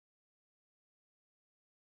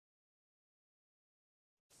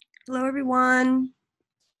Hello, everyone.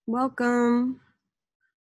 Welcome.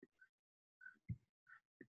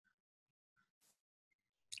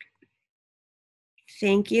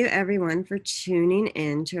 Thank you, everyone, for tuning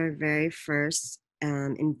in to our very first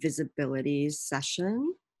Invisibility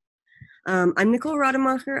session. I'm Nicole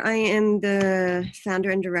Rademacher. I am the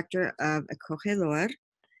founder and director of Acogedor.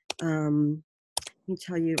 Let me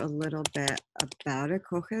tell you a little bit about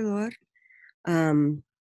Acogedor.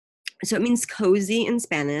 So it means cozy in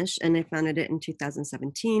Spanish, and I founded it in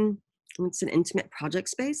 2017. It's an intimate project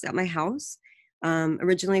space at my house.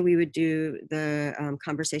 Originally, we would do the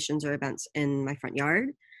conversations or events in my front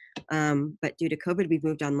yard, but due to COVID, we've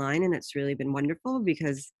moved online, and it's really been wonderful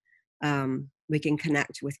because we can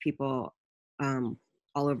connect with people all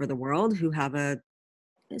over the world who have a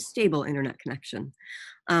stable internet connection.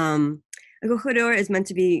 Acogedor is meant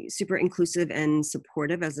to be super inclusive and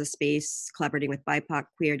supportive as a space collaborating with BIPOC,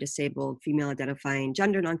 queer, disabled, female identifying,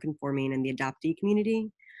 gender nonconforming, and the adoptee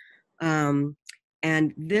community. And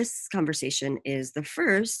this conversation is the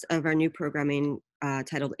first of our new programming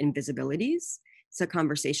titled Invisibilities. It's a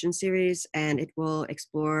conversation series, and it will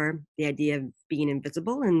explore the idea of being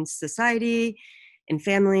invisible in society, in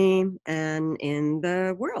family, and in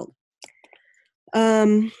the world.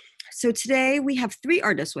 So today we have three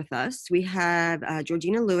artists with us. We have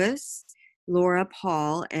Georgina Lewis, Laura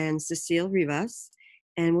Paul, and Cécile Ribas,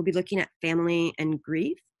 and we'll be looking at family and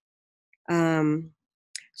grief.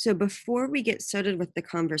 So before we get started with the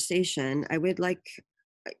conversation, I would like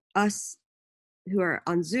us who are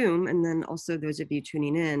on Zoom, and then also those of you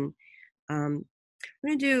tuning in, I'm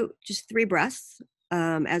going to do just 3 breaths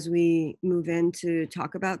as we move in to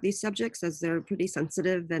talk about these subjects, as they're pretty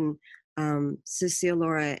sensitive, and Cécile,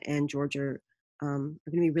 Laura, and George are going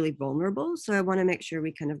to be really vulnerable. So I want to make sure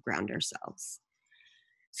we kind of ground ourselves.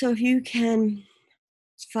 So if you can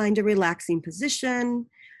find a relaxing position,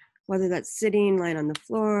 whether that's sitting, lying on the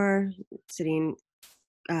floor, sitting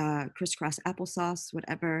crisscross applesauce,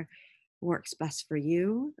 whatever works best for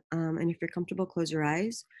you. And if you're comfortable, close your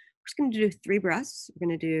eyes. We're just going to do 3 breaths. We're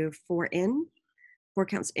going to do 4 in, 4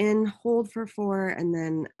 counts in, hold for 4, and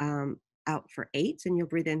then out for 8. And you'll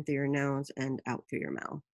breathe in through your nose and out through your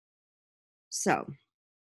mouth. So,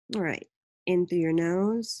 all right, in through your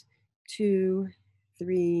nose, 2,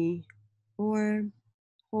 3, 4,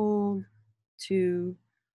 hold, 2,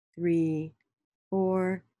 3,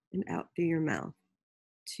 4, and out through your mouth,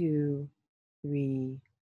 2, 3,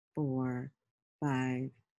 4, 5,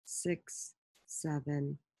 6,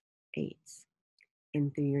 7, 8.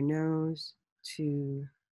 In through your nose, 2,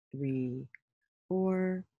 3,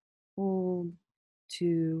 4, hold,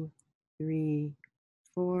 2, 3,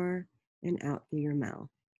 4, and out through your mouth,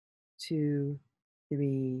 2,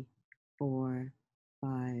 3, 4,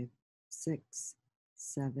 5, 6,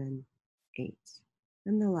 7, 8.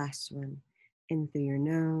 And the last one, in through your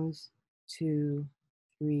nose, 2,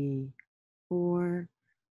 3, 4,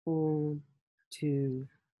 hold, 2,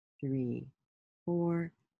 3,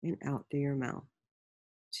 4, and out through your mouth,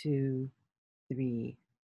 2, 3,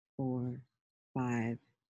 4, 5,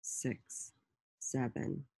 6,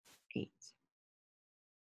 7, 8.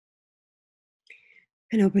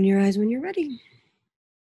 And open your eyes when you're ready.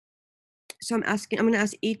 So I'm going to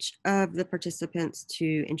ask each of the participants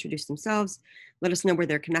to introduce themselves, let us know where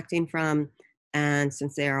they're connecting from, and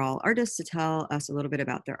since they are all artists, to tell us a little bit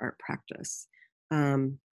about their art practice.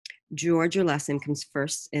 George, your last name comes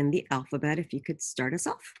first in the alphabet. If you could start us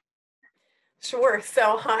off. Sure.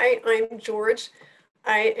 So hi, I'm George.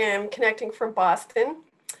 I am connecting from Boston.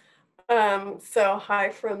 So hi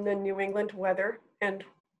from the New England weather and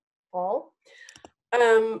fall.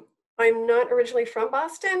 I'm not originally from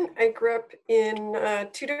Boston. I grew up in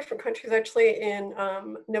 2 different countries, actually, in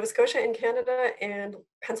Nova Scotia in Canada and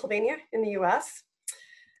Pennsylvania in the US.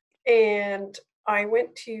 And I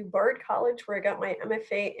went to Bard College where I got my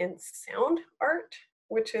MFA in sound art,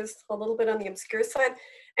 which is a little bit on the obscure side.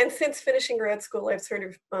 And since finishing grad school, I've sort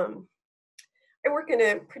of, I work in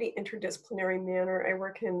a pretty interdisciplinary manner. I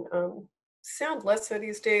work in sound less so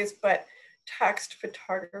these days, but text,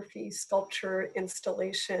 photography, sculpture,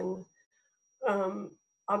 installation,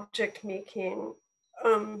 object making.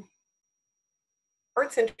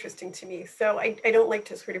 Art's interesting to me. So I don't like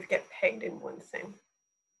to sort of get pegged in one thing.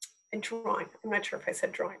 And drawing, I'm not sure if I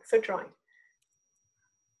said drawing, so drawing.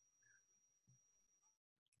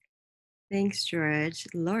 Thanks, George.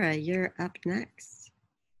 Laura, you're up next.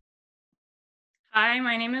 Hi,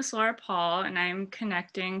 my name is Laura Paul, and I'm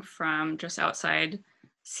connecting from just outside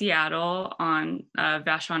Seattle on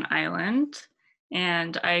Vashon Island.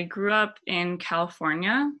 And I grew up in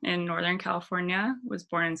California, in Northern California, was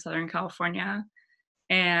born in Southern California.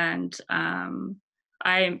 And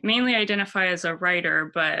I mainly identify as a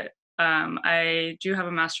writer, but I do have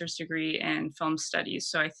a master's degree in film studies.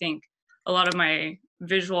 So I think a lot of my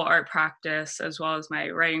visual art practice, as well as my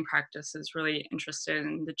writing practice, is really interested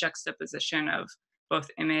in the juxtaposition of both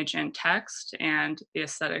image and text and the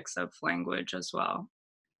aesthetics of language as well.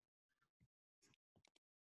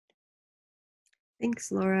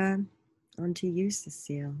 Thanks, Laura. On to you,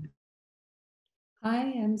 Cécile. Hi,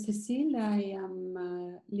 I'm Cécile. I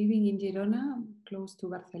am living in Girona, close to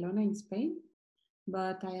Barcelona in Spain,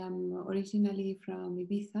 but I am originally from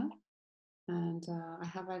Ibiza, and I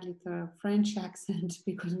have a little French accent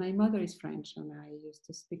because my mother is French and I used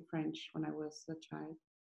to speak French when I was a child.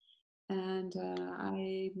 And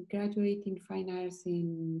I graduated in fine arts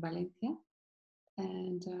in Valencia,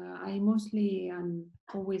 and I mostly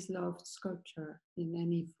always loved sculpture in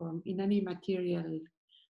any form, in any material.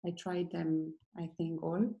 I tried them, I think,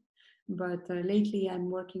 all, but lately I'm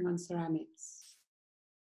working on ceramics,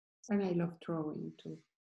 and I love drawing too.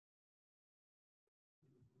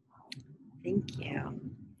 Thank you.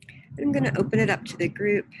 I'm going to open it up to the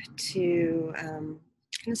group to kind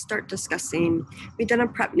of start discussing. We've done a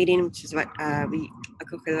prep meeting, which is what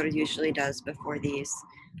Acogedor usually does before these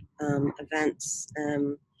events.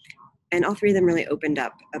 And all three of them really opened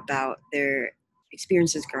up about their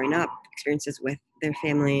experiences growing up, experiences with their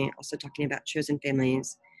family, also talking about chosen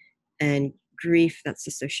families and grief that's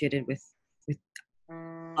associated with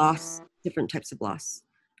loss, different types of loss.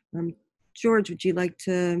 George, would you like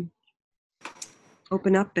to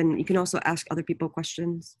open up, and you can also ask other people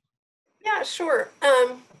questions? Yeah, sure.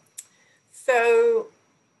 So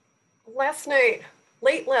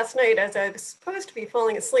late last night, as I was supposed to be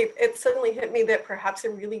falling asleep, it suddenly hit me that perhaps a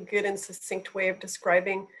really good and succinct way of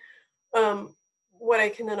describing what I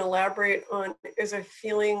can then elaborate on is a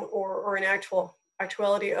feeling or an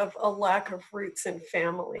actuality of a lack of roots in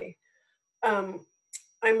family. I'm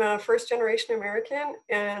a first generation American,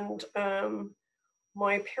 and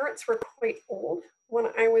my parents were quite old when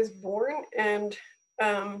I was born, and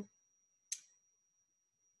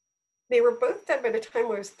they were both dead by the time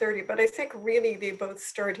I was 30, but I think really they both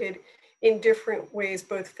started in different ways,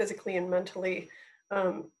 both physically and mentally,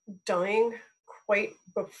 dying quite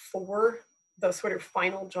before the sort of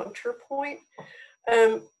final juncture point.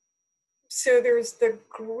 So there's the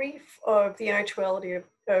grief of the actuality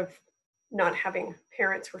of not having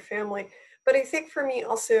parents or family. But I think for me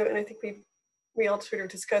also, and I think we all sort of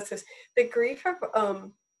discussed this, the grief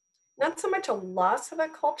of not so much a loss of a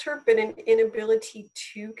culture, but an inability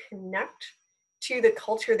to connect to the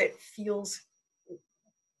culture that feels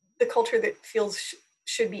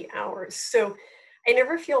should be ours. So I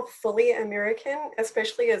never feel fully American,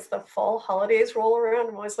 especially as the fall holidays roll around.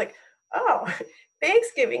 I'm always like, oh,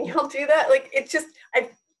 Thanksgiving, you'll do that? Like, it just,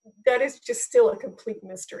 that is just still a complete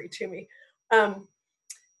mystery to me. But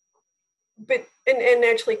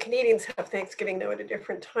actually Canadians have Thanksgiving though at a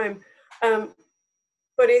different time.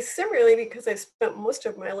 But I similarly, because I spent most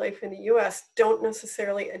of my life in the US, don't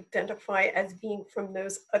necessarily identify as being from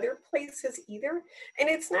those other places either. And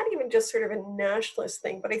it's not even just sort of a nationalist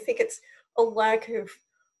thing, but I think it's a lack of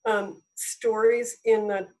stories in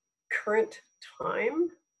the current time.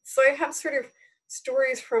 So I have sort of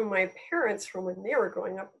stories from my parents from when they were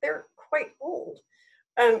growing up. They're quite old.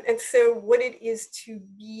 And so what it is to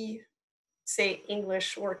be, say,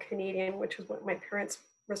 English or Canadian, which is what my parents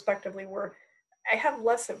respectively were, I have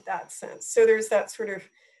less of that sense. So there's that sort of,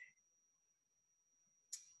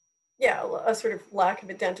 yeah, a sort of lack of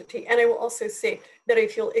identity. And I will also say that I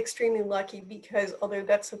feel extremely lucky because although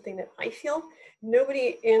that's something that I feel,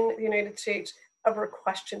 nobody in the United States ever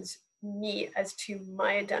questions me as to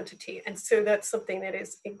my identity. And so that's something that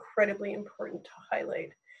is incredibly important to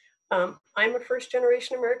highlight. I'm a first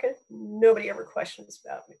generation American. Nobody ever questions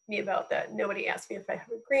me about that. Nobody asks me if I have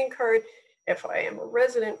a green card, if I am a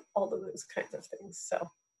resident, all of those kinds of things. So.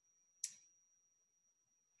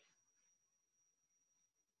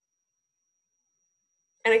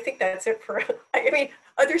 And I think that's it for, I mean,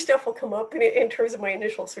 other stuff will come up in terms of my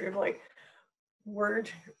initial sort of like words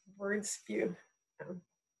view.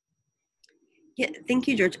 Yeah, thank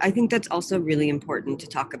you, George. I think that's also really important to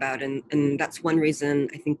talk about. And that's one reason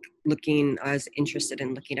I think I was interested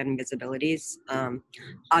in looking at invisibilities.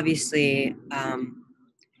 Obviously,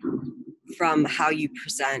 from how you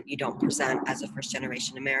don't present as a first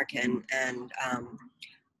generation American. And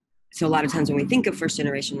so a lot of times when we think of first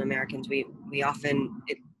generation Americans, we often,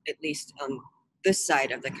 at least on this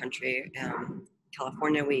side of the country,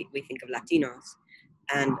 California, we think of Latinos.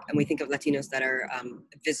 And we think of Latinos that are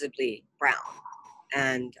visibly brown.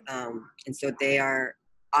 And so they are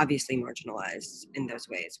obviously marginalized in those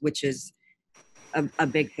ways, which is a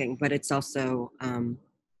big thing, but it's also,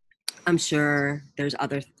 I'm sure there's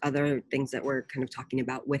other things that we're kind of talking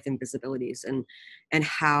about with invisibilities and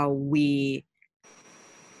how we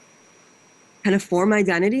kind of form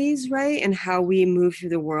identities, right? And how we move through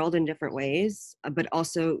the world in different ways, but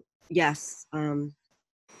also, yes,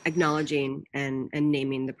 acknowledging and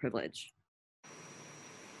naming the privilege.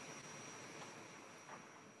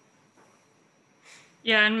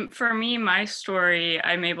 Yeah, and for me, my story,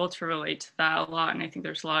 I'm able to relate to that a lot. And I think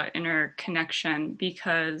there's a lot of interconnection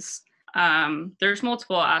because there's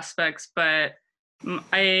multiple aspects, but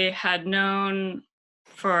I had known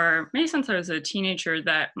for maybe since I was a teenager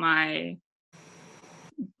that my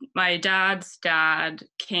dad's dad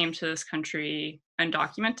came to this country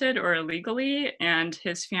undocumented or illegally, and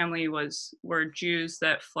his family were Jews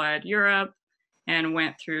that fled Europe and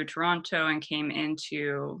went through Toronto and came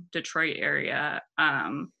into Detroit area.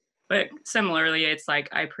 But similarly, it's like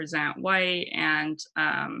I present white, and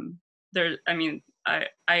I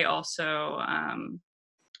also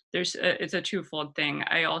it's a twofold thing.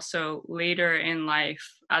 I also later in life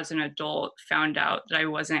as an adult found out that I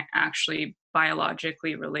wasn't actually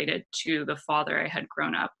biologically related to the father I had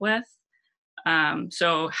grown up with.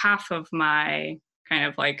 So half of my kind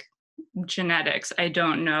of like genetics, I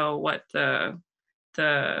don't know what the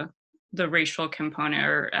racial component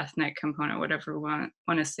or ethnic component, whatever we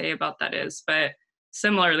want to say about that is. But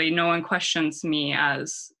similarly, no one questions me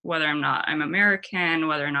as whether I'm American,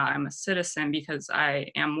 whether or not I'm a citizen, because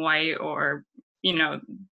I am white, or, you know,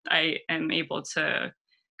 I am able to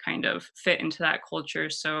kind of fit into that culture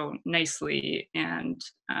so nicely. And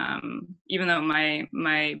even though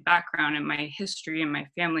my background and my history and my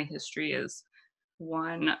family history is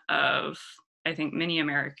one of, I think, many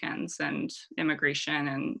Americans and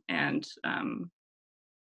immigration and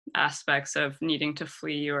aspects of needing to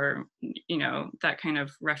flee, or, you know, that kind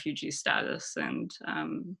of refugee status. And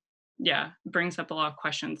brings up a lot of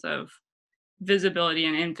questions of visibility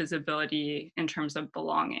and invisibility in terms of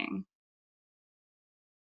belonging.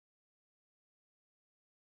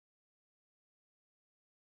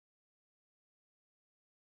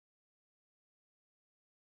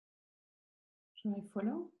 Should I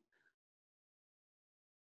follow?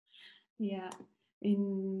 Yeah,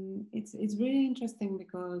 it's really interesting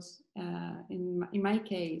because in my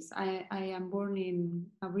case, I am born in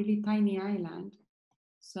a really tiny island,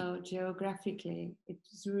 so geographically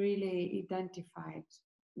it's really identified.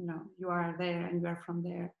 You know, you are there and you are from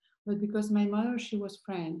there. But because my mother, she's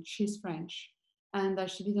French, and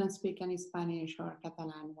she didn't speak any Spanish or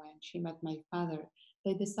Catalan when she met my father.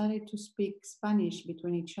 They decided to speak Spanish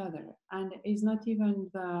between each other, and it's not even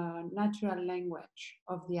the natural language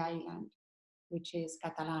of the island, which is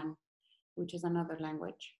Catalan, which is another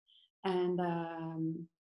language. And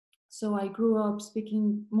so I grew up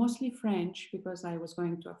speaking mostly French because I was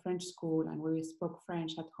going to a French school and we spoke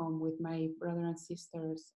French at home with my brother and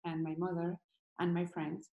sisters and my mother and my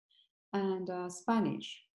friends, and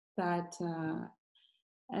Spanish. That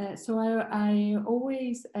so I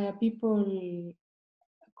always people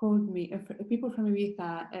called me, people from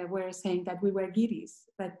Ibiza were saying that we were guiris,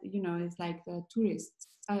 that, you know, it's like the tourists,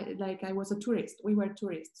 like I was a tourist, we were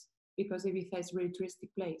tourists, because Ibiza is a really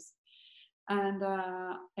touristic place. And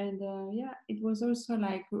yeah, it was also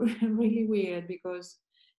like really weird because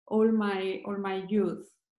all my youth,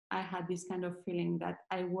 I had this kind of feeling that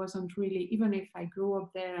I wasn't really, even if I grew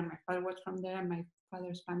up there and my father was from there and my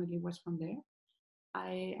father's family was from there,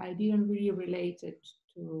 I didn't really relate it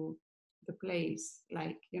to the place.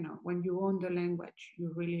 Like, you know, when you own the language,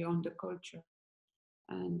 you really own the culture.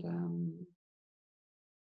 And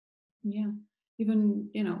yeah,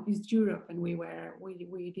 even, you know, it's Europe, and we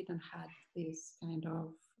didn't have this kind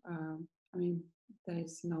of I mean, there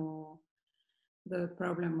is no the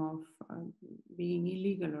problem of being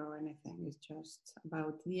illegal or anything. It's just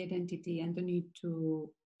about the identity and the need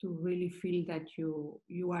to really feel that you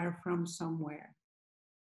are from somewhere.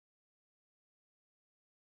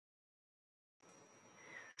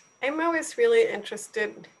 I'm always really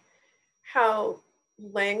interested how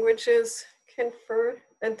languages confer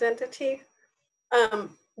identity.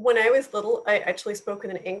 When I was little, I actually spoke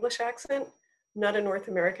with an English accent, not a North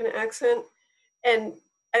American accent. And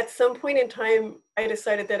at some point in time, I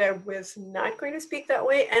decided that I was not going to speak that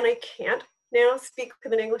way, and I can't now speak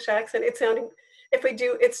with an English accent. It's sounding, if I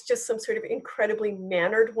do, it's just some sort of incredibly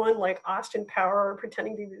mannered one, like Austin Power or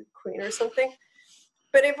pretending to be the Queen or something.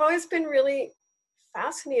 But I've always been really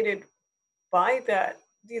fascinated by that,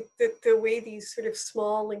 the way these sort of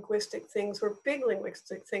small linguistic things, or big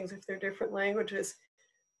linguistic things if they're different languages,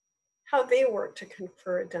 how they work to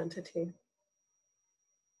confer identity.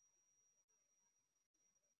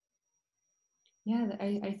 Yeah,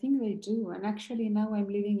 I think they do. And actually now I'm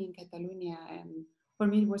living in Catalonia, and for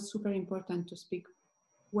me it was super important to speak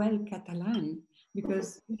well Catalan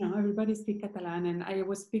because everybody speaks Catalan, and I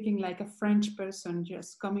was speaking like a French person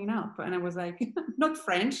just coming up, and I was like, not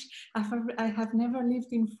French. I have never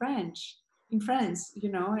lived in France, and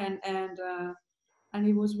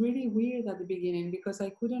it was really weird at the beginning because I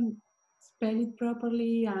couldn't spell it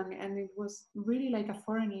properly, and it was really like a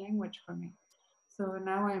foreign language for me. So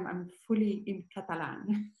now I'm fully in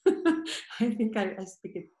Catalan. I think I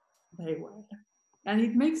speak it very well. And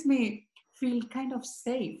it makes me feel kind of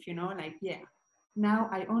safe, like, yeah, now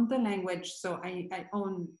I own the language, so I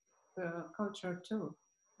own the culture too.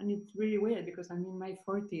 And it's really weird because I'm in my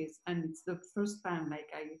 40s and it's the first time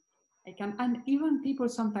like I can, and even people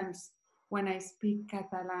sometimes when I speak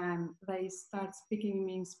Catalan, they start speaking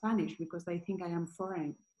me in Spanish because they think I am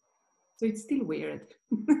foreign. So it's still weird.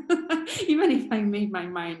 Even if I made my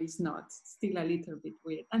mind, it's not. It's still a little bit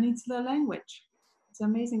weird. And it's the language. It's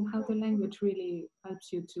amazing how the language really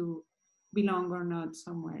helps you to belong or not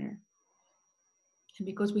somewhere. And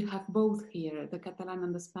because we have both here, the Catalan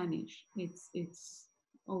and the Spanish, it's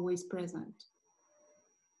always present.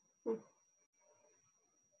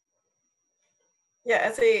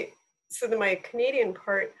 Yeah, so my Canadian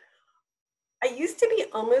part, I used to be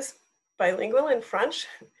almost bilingual in French.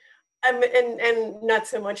 And not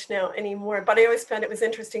so much now anymore, but I always found it was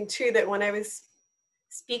interesting too that when I was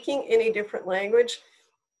speaking in a different language,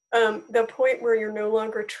 the point where you're no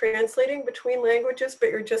longer translating between languages, but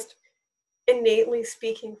you're just innately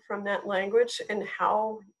speaking from that language, and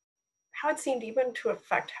how it seemed even to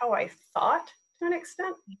affect how I thought to an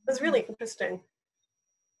extent. It was really interesting.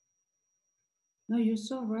 No, you're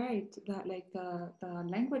so right that like the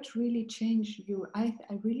language really changed you. I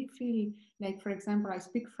really feel like, for example, I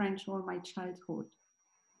speak French all my childhood.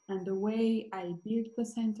 And the way I build the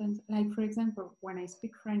sentence, like for example, when I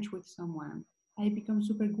speak French with someone, I become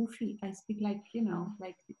super goofy. I speak like,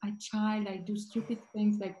 like a child, I do stupid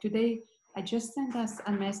things. Like today, I just sent us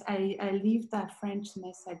a mess. I leave that French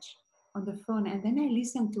message on the phone and then I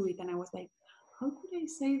listened to it and I was like, how could I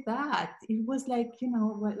say that? It was like,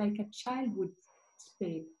 like a child would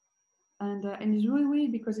speak. And it's really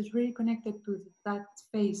weird because it's really connected to that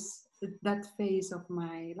phase of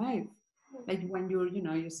my life. Like when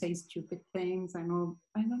you say stupid things, I don't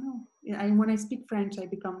know. And when I speak French, I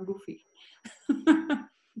become goofy. I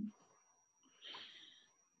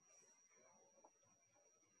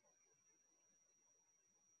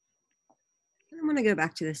want to go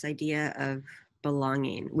back to this idea of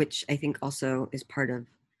belonging, which I think also is part of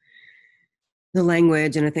the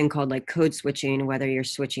language and a thing called like code switching, whether you're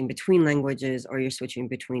switching between languages or you're switching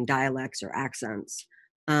between dialects or accents.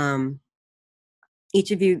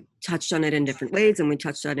 Each of you touched on it in different ways, and we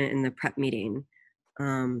touched on it in the prep meeting.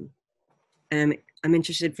 And I'm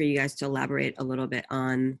interested for you guys to elaborate a little bit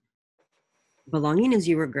on belonging as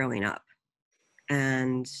you were growing up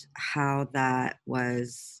and how that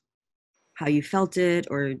was, how you felt it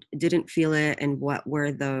or didn't feel it, and what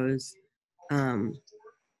were those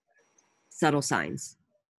subtle signs.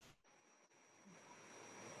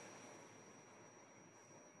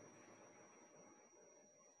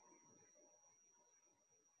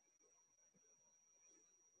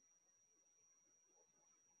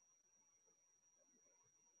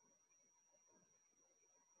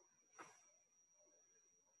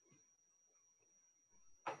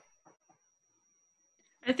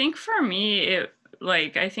 I think for me,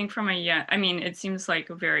 I think from it seems like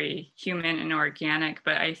very human and organic,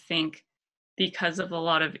 but I think because of a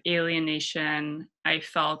lot of alienation, I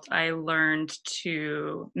felt I learned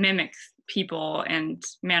to mimic people and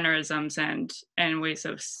mannerisms and ways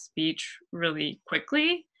of speech really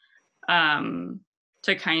quickly,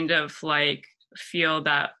 to kind of like feel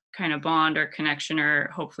that kind of bond or connection, or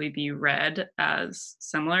hopefully be read as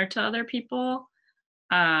similar to other people.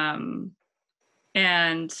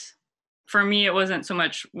 And for me, it wasn't so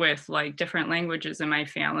much with like different languages in my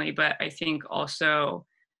family, but I think also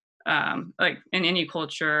like in any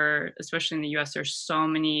culture, especially in the US, there's so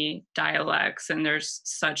many dialects and there's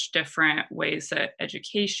such different ways that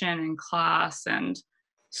education and class and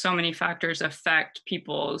so many factors affect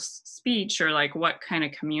people's speech or like what kind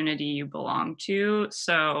of community you belong to.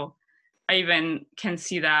 So I even can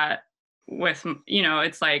see that with,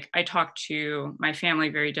 it's like I talk to my family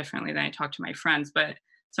very differently than I talk to my friends, but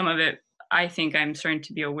some of it, I think I'm starting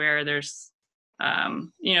to be aware there's,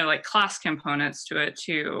 like class components to it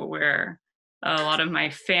too, where a lot of my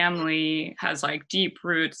family has like deep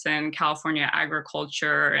roots in California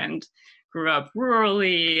agriculture and grew up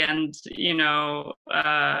rurally, and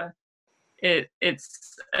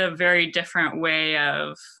it's a very different way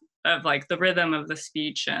of like the rhythm of the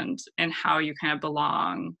speech and how you kind of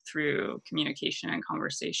belong through communication and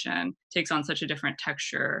conversation takes on such a different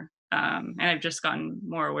texture. And I've just gotten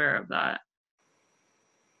more aware of that.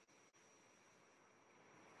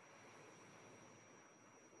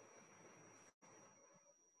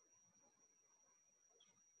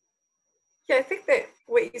 Yeah, I think that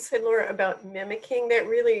what you said, Laura, about mimicking, that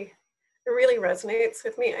really, it really resonates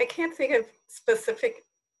with me. I can't think of specific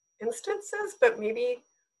instances, but maybe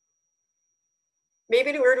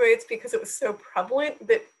in a weird way, it's because it was so prevalent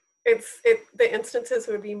that the instances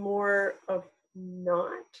would be more of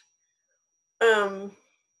not.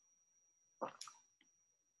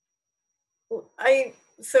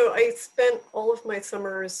 So I spent all of my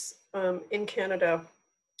summers in Canada.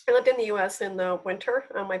 I lived in the US in the winter.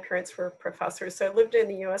 My parents were professors, so I lived in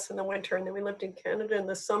the US in the winter, and then we lived in Canada in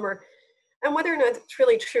the summer. And whether or not it's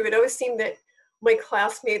really true, it always seemed that my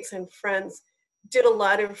classmates and friends did a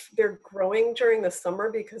lot of their growing during the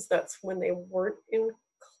summer because that's when they weren't in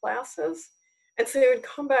classes. And so they would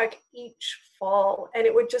come back each fall, and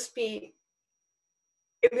it would just be,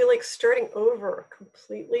 it'd be like starting over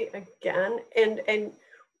completely again, and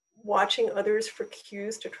watching others for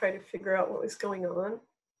cues to try to figure out what was going on.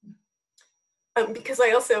 Because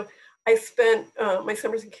I spent my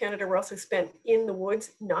summers in Canada were also spent in the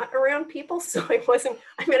woods, not around people. So I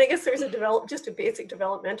guess there's just a basic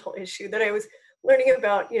developmental issue that I was learning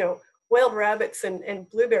about, wild rabbits and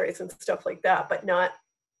blueberries and stuff like that, but not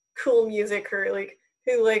cool music or like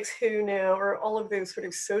who likes who now, or all of those sort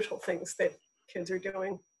of social things that kids are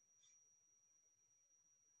doing.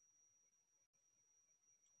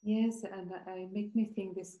 Yes, and it makes me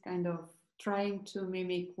think this kind of trying to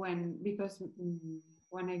mimic because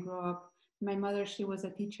when I grew up, my mother, she was a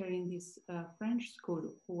teacher in this French school,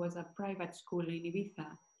 who was a private school in Ibiza.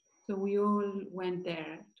 So we all went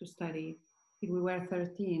there to study. We were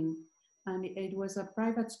 13, and it was a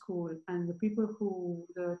private school, and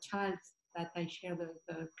the child that I shared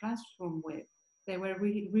the classroom with, they were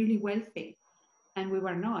really, really wealthy, and we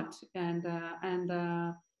were not. And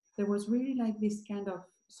there was really like this kind of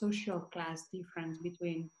social class difference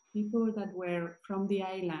between people that were from the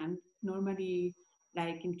island, normally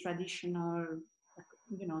like in traditional,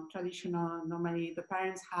 normally the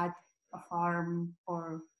parents had a farm,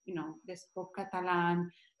 or, they spoke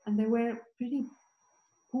Catalan, and they were pretty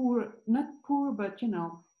poor, not poor, but,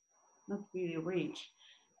 not really rich.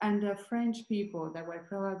 And the French people that were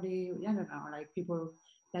probably, I don't know, like people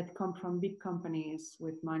that come from big companies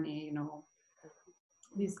with money,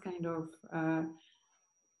 this kind of,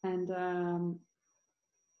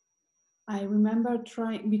 I remember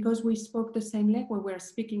trying, because we spoke the same language, we were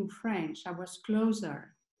speaking French, I was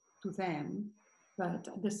closer to them, but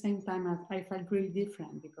at the same time I felt really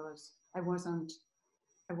different because I wasn't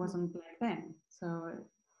like them. So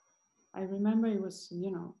I remember it was,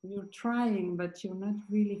 you're trying, but you're not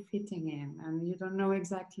really fitting in, and you don't know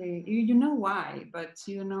exactly, you know why, but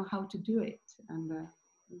you know how to do it. And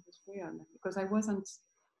it was weird because I wasn't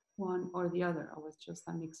one or the other, I was just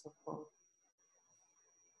a mix of both.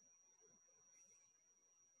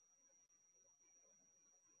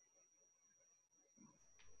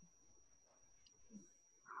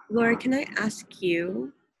 Laura, can I ask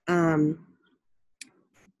you,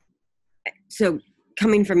 so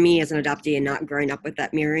coming from me as an adoptee and not growing up with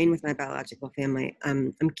that mirroring with my biological family,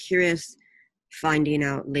 I'm curious, finding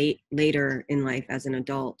out later in life as an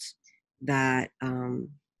adult that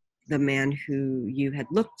the man who you had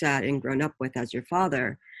looked at and grown up with as your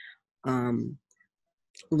father,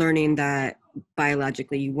 learning that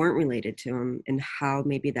biologically you weren't related to him, and how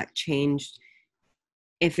maybe that changed,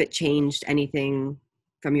 if it changed anything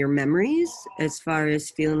from your memories as far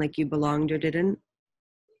as feeling like you belonged or didn't.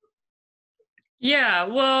 Yeah,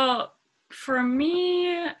 well, for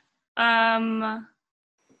me, part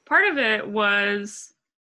of it was,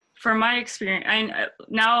 from my experience,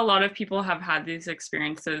 now a lot of people have had these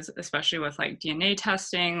experiences, especially with like DNA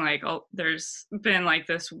testing. Like, there's been like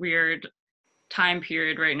this weird time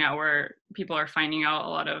period right now where people are finding out a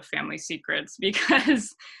lot of family secrets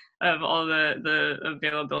because of all the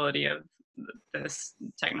availability of this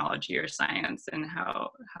technology or science, and how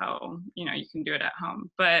you can do it at home.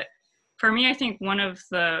 But for me, I think one of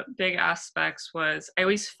the big aspects was I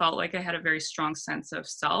always felt like I had a very strong sense of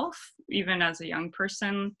self, even as a young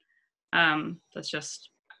person. That's just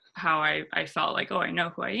how I felt like, oh, I know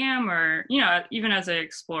who I am, or, even as I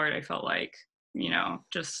explored, I felt like,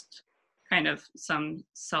 just kind of some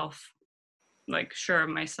self, like sure of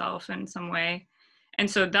myself in some way. And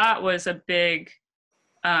so that was a big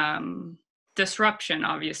disruption,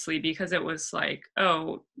 obviously, because it was like,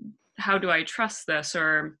 oh, how do I trust this?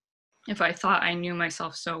 Or if I thought I knew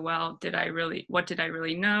myself so well, what did I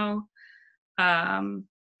really know? And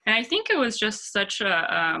I think it was just such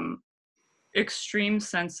a extreme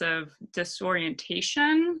sense of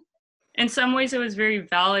disorientation. In some ways, it was very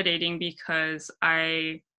validating because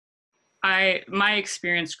my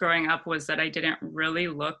experience growing up was that I didn't really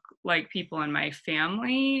look like people in my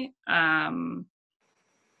family,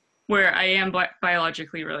 where I am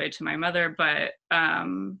biologically related to my mother, but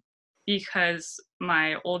because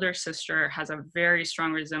my older sister has a very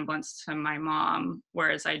strong resemblance to my mom,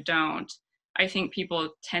 whereas I don't, I think people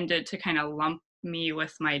tended to kind of lump me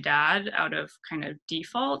with my dad out of kind of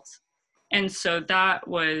default. And so that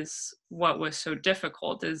was what was so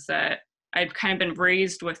difficult, is that I'd kind of been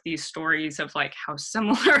raised with these stories of like how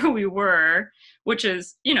similar we were, which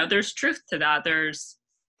is, you know, there's truth to that. There's,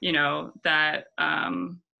 you know, that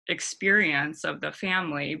experience of the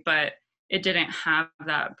family, but it didn't have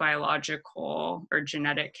that biological or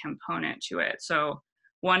genetic component to it. So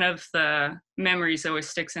one of the memories that always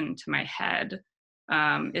sticks into my head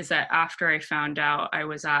is that after I found out, I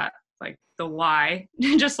was at like the Y,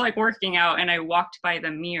 just like working out, and I walked by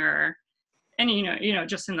the mirror, and you know,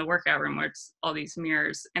 just in the workout room where it's all these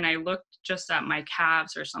mirrors, and I looked just at my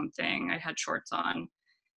calves or something. I had shorts on,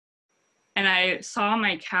 and I saw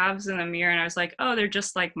my calves in the mirror, and I was like, oh, they're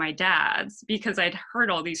just like my dad's, because I'd heard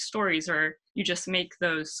all these stories where you just make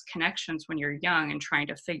those connections when you're young and trying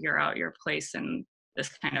to figure out your place in this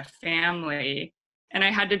kind of family. And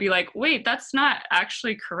I had to be like, wait, that's not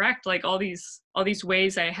actually correct. Like all these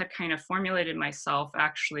ways I had kind of formulated myself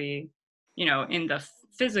actually, you know, in the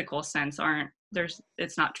physical sense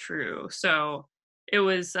it's not true. So it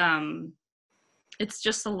was, it's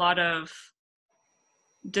just a lot of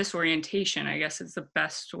disorientation, I guess, is the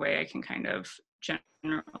best way I can kind of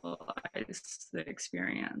generalize the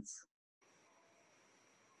experience.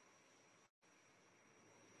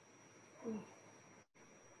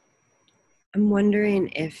 I'm wondering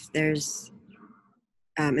if there's,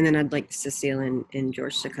 and then I'd like Cécile and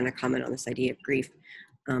George to kind of comment on this idea of grief.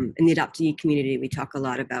 In the adoptee community, we talk a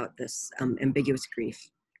lot about this ambiguous grief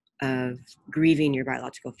of grieving your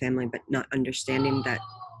biological family, but not understanding that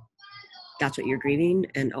that's what you're grieving,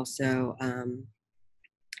 and also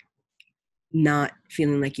not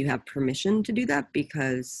feeling like you have permission to do that,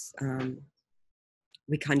 because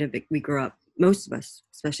we grow up, most of us,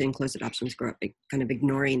 especially in closed adoptions, grow up kind of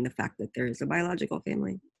ignoring the fact that there is a biological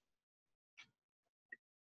family.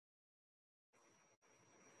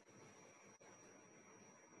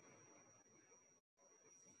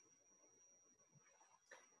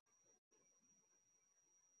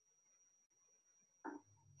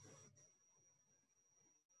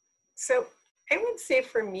 So I would say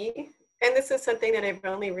for me, and this is something that I've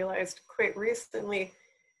only realized quite recently,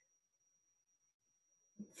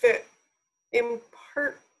 that in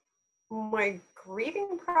part my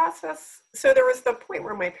grieving process, so there was the point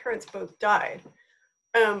where my parents both died,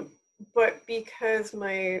 but because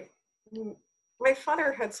my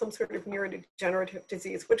father had some sort of neurodegenerative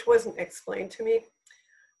disease, which wasn't explained to me,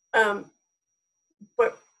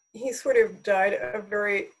 but he sort of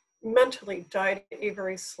mentally died a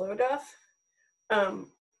very slow death.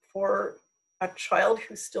 For a child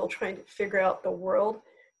who's still trying to figure out the world,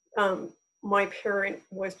 my parent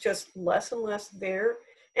was just less and less there,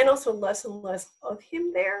 and also less and less of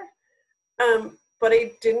him there. But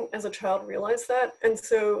I didn't, as a child, realize that. And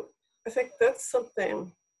so I think that's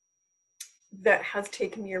something that has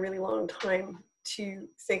taken me a really long time to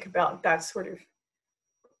think about, that sort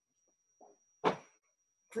of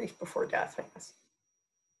grief before death, I guess.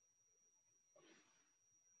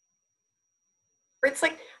 Or it's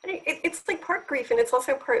like, it's like part grief, and it's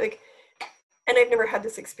also part like, and I've never had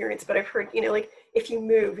this experience, but I've heard, you know, like if you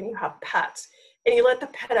move and you have pets and you let the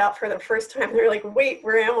pet out for the first time, and they're like, wait,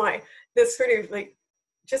 where am I? This sort of like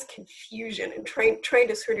just confusion, and trying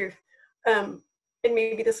to sort of, and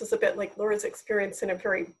maybe this is a bit like Laura's experience in a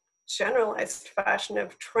very generalized fashion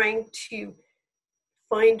of trying to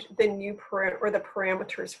find the new the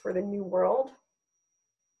parameters for the new world.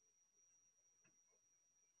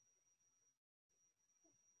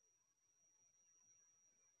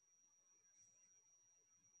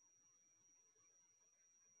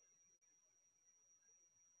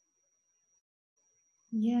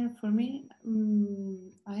 Yeah, for me,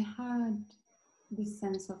 I had this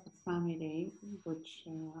sense of a family, which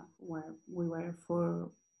where we were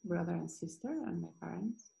 4 brother and sister and my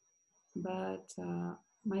parents, but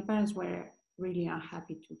my parents were really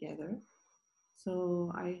unhappy together.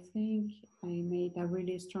 So I think I made a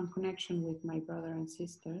really strong connection with my brother and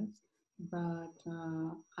sisters, but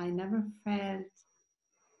I never felt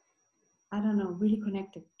I don't know, really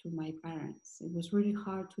connected to my parents. It was really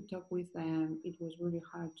hard to talk with them. It was really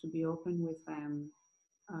hard to be open with them.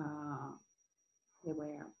 They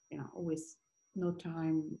were, you know, always no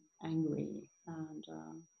time angry, and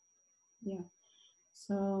yeah.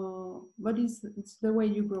 So, but it's the way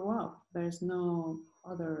you grow up. There's no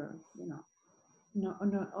other, you know,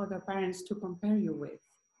 no other parents to compare you with.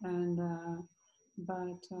 And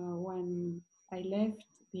but when I left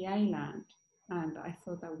the island, and I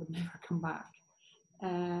thought I would never come back,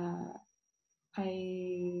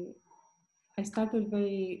 I started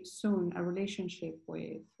very soon a relationship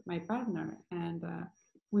with my partner, and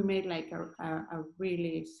we made like a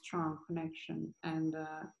really strong connection. And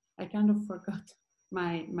I kind of forgot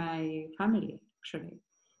my family actually,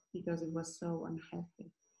 because it was so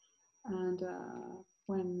unhealthy. And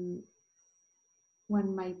when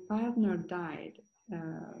my partner died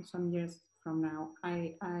some years from now,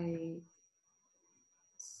 I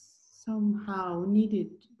somehow needed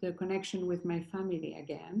the connection with my family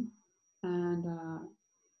again. And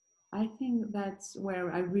I think that's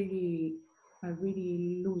where I really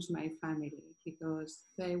lose my family, because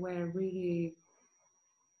they were really,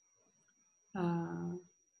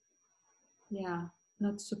 yeah,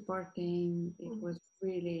 not supporting. It was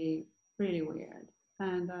really, really weird.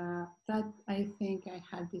 And that, I think I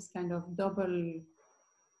had this kind of double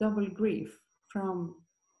grief from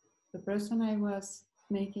the person I was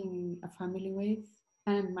making a family with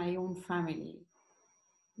and my own family.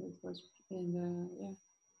 It was in the, yeah.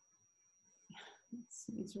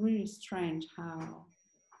 It's really strange how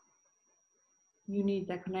you need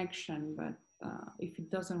that connection, but if it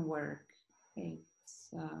doesn't work,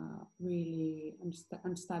 it's really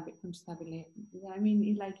unstable. I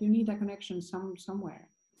mean, like you need a connection somewhere,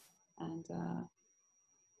 and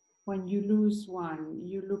when you lose one,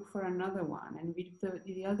 you look for another one, and if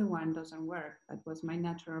the other one doesn't work, that was my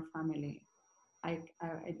natural family.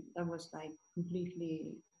 That was like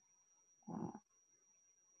completely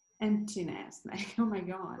emptiness. Like, oh my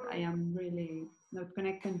God, I am really not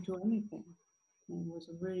connected to anything. It was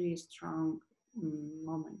a really strong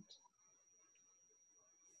moment.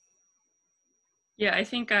 Yeah, I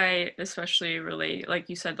think I especially relate, like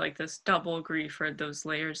you said, like this double grief or those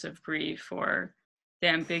layers of grief or the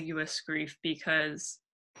ambiguous grief, because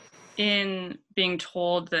in being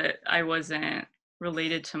told that I wasn't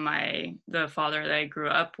related to the father that I grew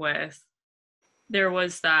up with, there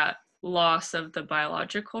was that loss of the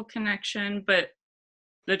biological connection, but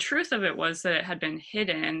the truth of it was that it had been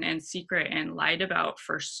hidden and secret and lied about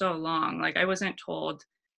for so long. Like I wasn't told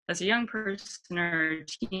as a young person or a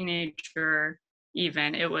teenager,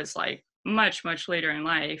 even. It was like much later in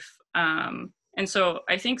life. And so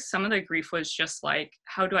I think some of the grief was just like,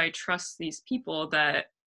 how do I trust these people that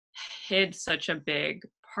hid such a big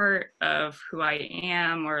part of who I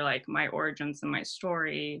am, or like my origins and my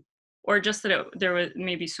story, or just that there was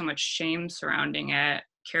maybe so much shame surrounding it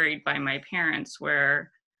carried by my parents,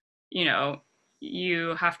 where, you know,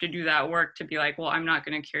 you have to do that work to be like, well, I'm not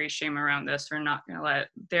going to carry shame around this, or not going to let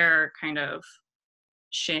their kind of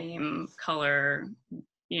shame color,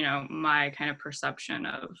 you know, my kind of perception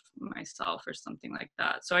of myself or something like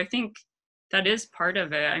that. So I think that is part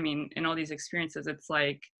of it. I mean, in all these experiences, it's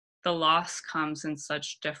like the loss comes in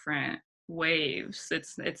such different waves.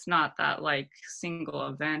 It's not that like single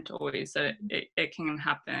event always, that it can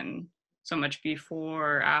happen so much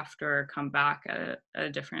before, after, come back at a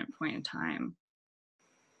different point in time.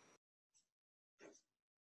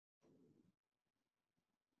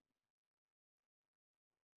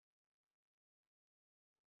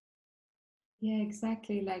 Yeah,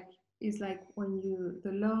 exactly. Like it's like when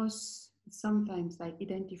the loss sometimes like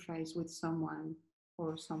identifies with someone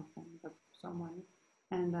or something, but someone,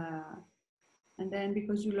 and then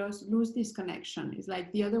because you lose this connection, it's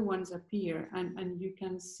like the other ones appear, and you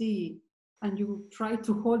can see, and you try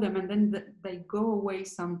to hold them, and then they go away.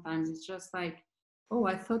 Sometimes it's just like, oh,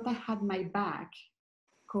 I thought I had my back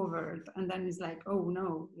covered, and then it's like, oh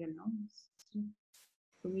no, you know.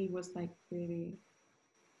 For me, it was like really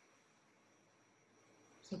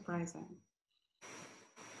surprising.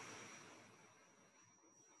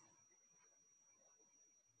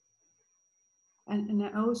 And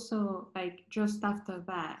I also, like, just after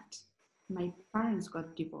that, my parents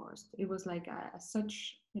got divorced. It was like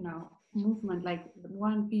such, you know, movement, like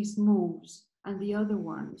one piece moves and the other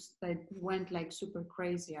ones that went like super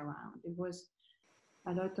crazy around. It was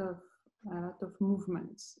a lot of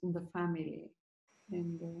movements in the family.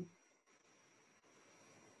 And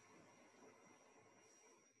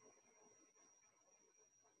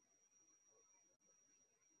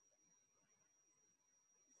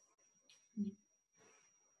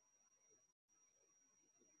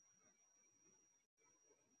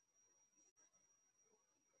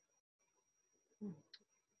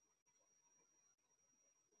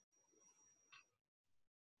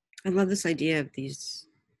I love this idea of these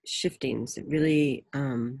shiftings. It really, I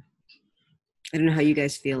don't know how you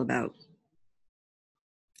guys feel about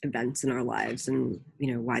events in our lives and,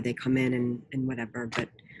 you know, why they come in and whatever, but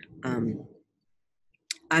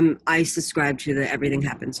I subscribe to the everything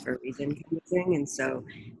happens for a reason kind of thing. And so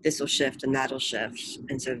this will shift and that'll shift.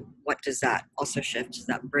 And so what does that also shift? Does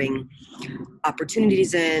that bring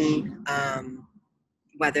opportunities in,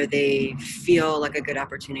 whether they feel like a good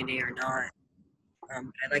opportunity or not? I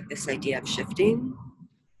like this idea of shifting,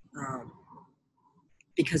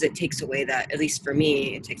 because it takes away that, at least for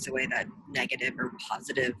me, it takes away that negative or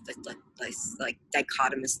positive, like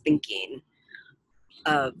dichotomous thinking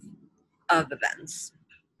of events.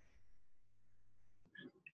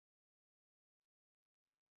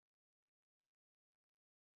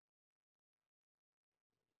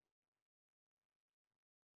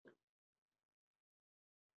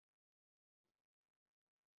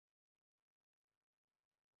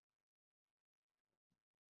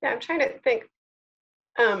 Yeah, I'm trying to think.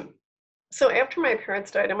 So after my parents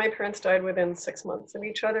died, and my parents died within 6 months of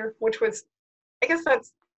each other, which was, I guess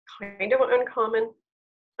that's kind of uncommon.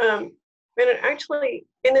 And it actually,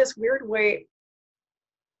 in this weird way,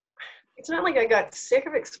 it's not like I got sick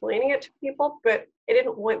of explaining it to people, but I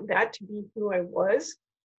didn't want that to be who I was.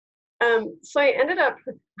 So I ended up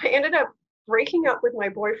breaking up with my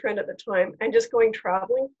boyfriend at the time and just going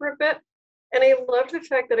traveling for a bit. And I loved the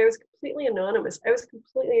fact that I was completely anonymous. I was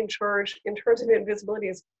completely in charge in terms of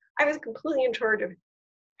invisibilities. I was completely in charge of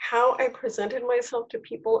how I presented myself to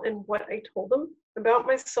people and what I told them about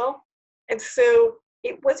myself. And so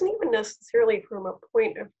it wasn't even necessarily from a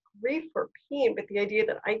point of grief or pain, but the idea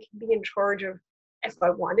that I could be in charge of, if I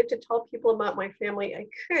wanted to tell people about my family, I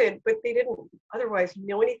could, but they didn't otherwise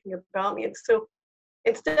know anything about me. And so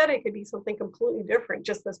instead, I could be something completely different,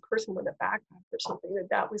 just this person with a backpack or something,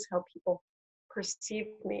 that was how people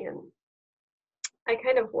perceived me. And I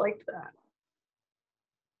kind of liked that.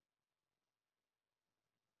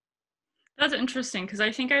 That's interesting because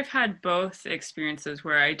I think I've had both experiences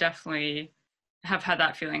where I definitely have had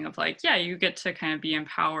that feeling of like, yeah, you get to kind of be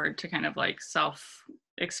empowered to kind of like self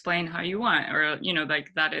explain how you want, or, you know, like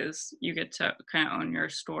that is, you get to kind of own your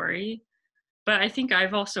story. But I think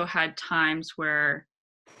I've also had times where,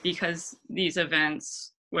 because these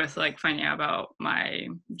events with like finding out about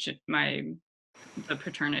the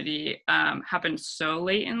paternity happened so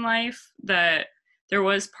late in life, that there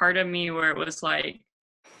was part of me where it was like,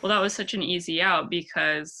 well, that was such an easy out,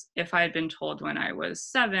 because if I had been told when I was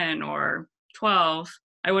 7 or 12,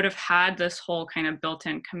 I would have had this whole kind of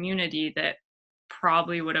built-in community that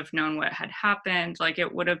probably would have known what had happened. Like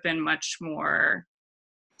it would have been much more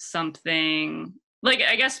something, like,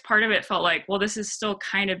 I guess part of it felt like, well, this is still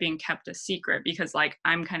kind of being kept a secret, because like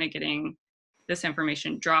I'm kind of getting this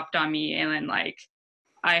information dropped on me, and then like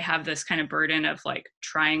I have this kind of burden of like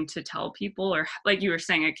trying to tell people, or like you were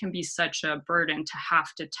saying, it can be such a burden to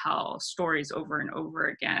have to tell stories over and over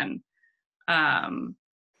again.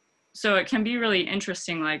 So it can be really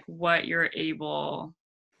interesting, like what you're able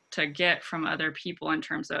to get from other people in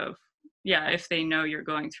terms of, yeah, if they know you're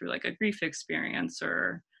going through like a grief experience,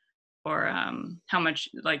 or how much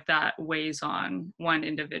like that weighs on one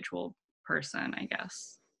individual person, I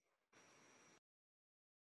guess.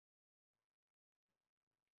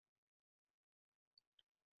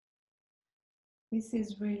 This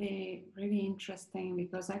is really, really interesting,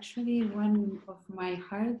 because actually one of my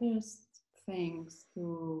hardest things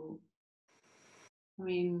to,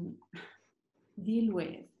 deal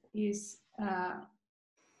with is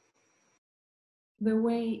the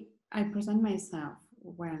way I present myself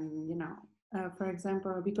when, for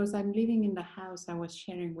example, because I'm living in the house I was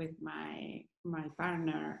sharing with my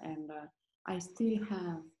partner, and I still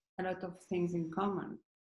have a lot of things in common.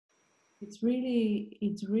 It's really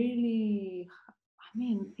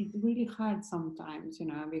hard sometimes,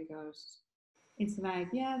 because it's like,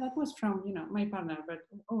 yeah, that was from, my partner, but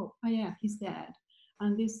oh yeah, he's dead.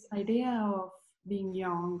 And this idea of being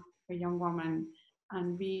young, a young woman,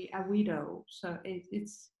 and be a widow. So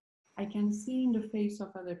it's, I can see in the face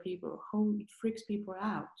of other people how it freaks people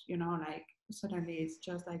out, like suddenly it's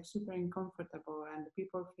just like super uncomfortable, and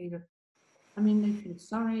people feel, they feel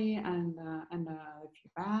sorry, and they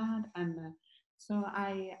feel bad. And so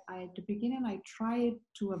I, at the beginning, I tried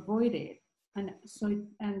to avoid it. And so,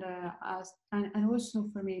 and also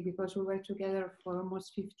for me, because we were together for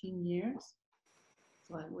almost 15 years.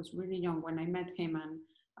 So I was really young when I met him,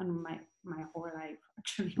 and my whole life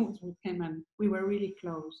actually was with him, and we were really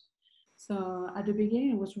close. So at the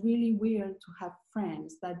beginning, it was really weird to have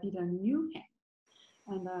friends that didn't knew him.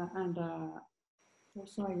 And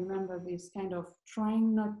also I remember this kind of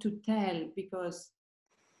trying not to tell, because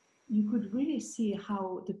you could really see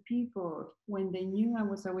how the people, when they knew I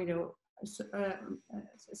was a widow,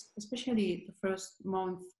 especially the first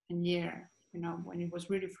month and year, you know, when it was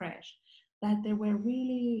really fresh, that they were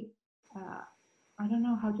really, I don't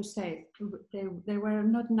know how to say it, they were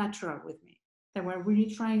not natural with me. They were really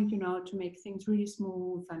trying, you know, to make things really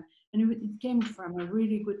smooth, and it came from a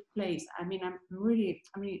really good place. I mean, I'm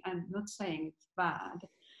not saying it's bad,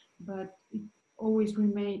 but it always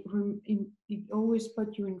it always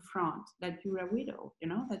put you in front that you're a widow, you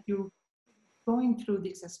know, that you're going through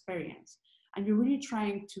this experience and you're really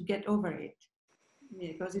trying to get over it,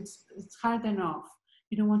 because it's hard enough.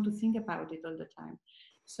 You don't want to think about it all the time.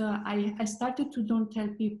 So I started to don't tell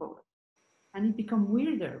people, and it become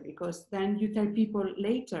weirder because then you tell people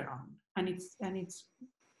later on, and it's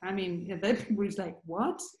I mean, then people is like,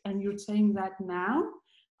 what? And you're saying that now?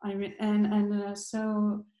 I mean,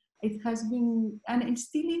 so it has been, and it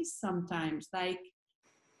still is sometimes, like,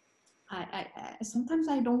 I sometimes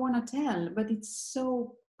I don't want to tell, but it's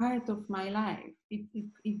so part of my life. It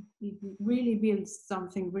really builds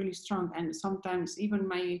something really strong. And sometimes even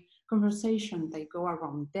my conversation, they go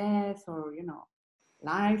around death or, you know,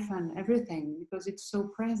 life and everything, because it's so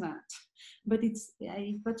present. But it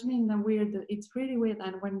puts me in a weird, it's really weird.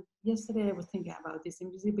 And when yesterday I was thinking about these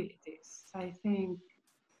invisibilities, I think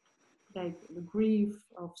like the grief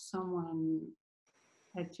of someone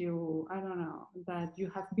that you, I don't know, that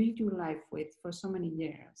you have built your life with for so many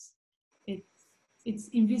years. It's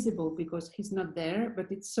invisible because he's not there,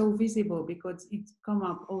 but it's so visible because it's come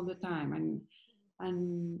up all the time.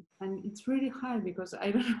 And it's really hard because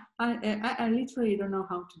I don't, I literally don't know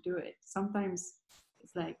how to do it. Sometimes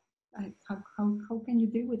it's like, how can you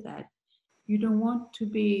deal with that? You don't want to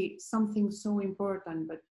be something so important,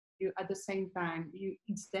 but you at the same time,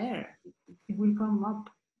 it's there. It will come up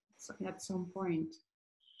at some point.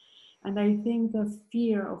 And I think the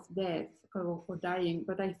fear of death or dying,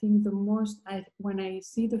 but I think the most, when I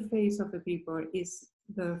see the face of the people, is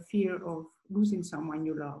the fear of losing someone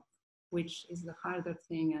you love, which is the harder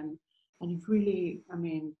thing. And it really, I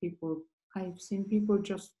mean, I've seen people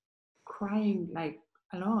just crying like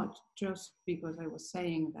a lot just because I was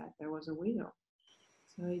saying that there was a widow.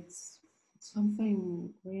 So it's something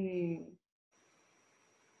really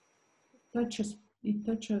it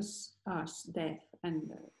touches us, death, and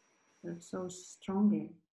so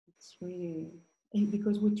strongly. It's really,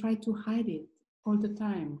 because we try to hide it all the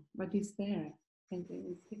time, but it's there. And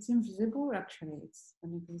it's invisible, actually. It's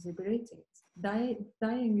an invisibility.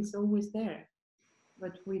 Dying is always there,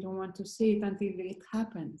 but we don't want to see it until it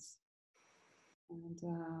happens. And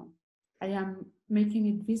I am making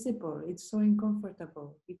it visible. It's so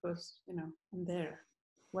uncomfortable because, you know, I'm there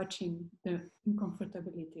watching the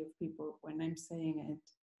uncomfortability of people when I'm saying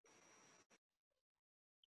it.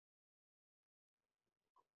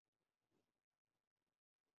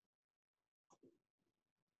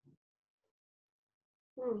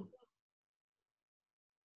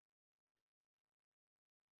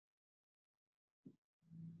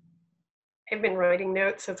 I've been writing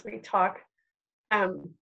notes as we talk,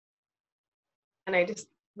 and I just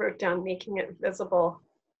wrote down making it visible.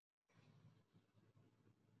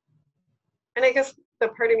 And I guess the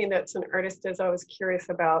part of me that's an artist is always curious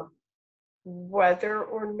about whether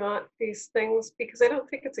or not these things, because I don't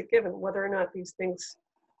think it's a given, whether or not these things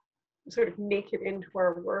sort of make it into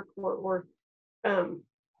our work or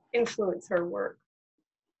influence our work.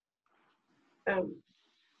 And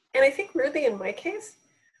I think really in my case,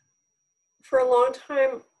 for a long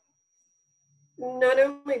time, not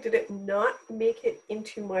only did it not make it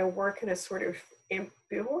into my work in a sort of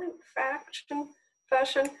ambivalent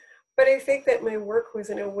fashion, but I think that my work was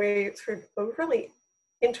in a way sort of overly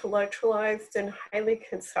intellectualized and highly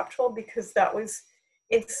conceptual, because that was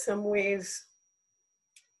in some ways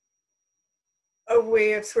a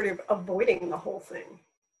way of sort of avoiding the whole thing.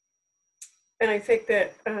 And I think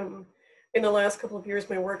that in the last couple of years,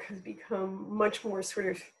 my work has become much more sort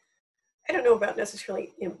of, I don't know about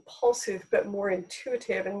necessarily impulsive, but more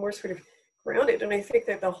intuitive and more sort of grounded. And I think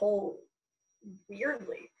that the whole,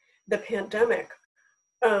 weirdly, the pandemic,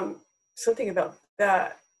 something about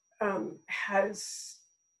that has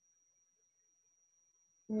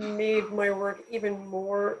made my work even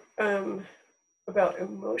more about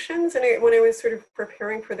emotions. And when I was sort of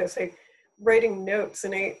preparing for this, writing notes,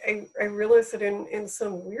 and I realized that in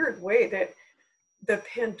some weird way that the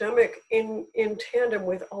pandemic in tandem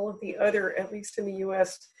with all of the other, at least in the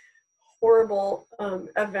US, horrible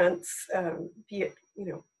events, be it, you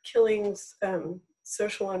know, killings,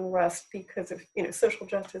 social unrest because of, you know, social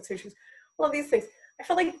justice issues, all of these things, I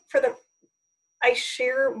feel like for them, I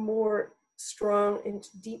share more strong and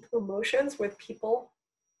deep emotions with people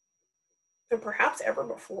than perhaps ever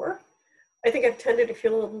before. I think I've tended to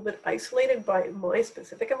feel a little bit isolated by my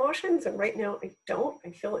specific emotions, and right now I don't.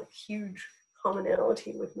 I feel a huge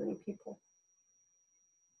commonality with many people.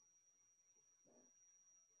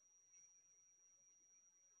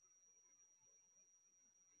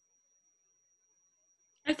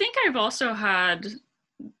 I think I've also had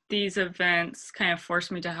these events kind of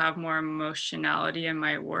force me to have more emotionality in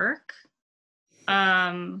my work,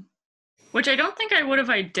 which I don't think I would have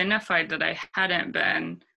identified that I hadn't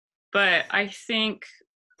been. But I think,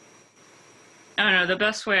 I don't know, the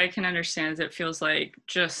best way I can understand is it feels like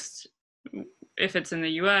just if it's in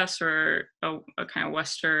the US or a kind of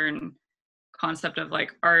Western concept of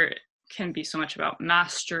like art can be so much about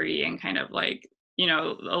mastery and kind of like, you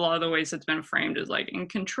know, a lot of the ways it's been framed is like in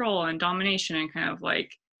control and domination and kind of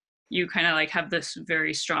like you kind of like have this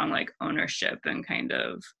very strong like ownership and kind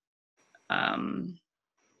of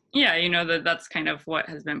yeah, you know, that's kind of what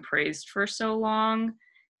has been praised for so long.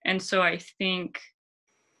 And so I think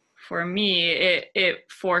for me it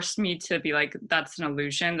forced me to be like, that's an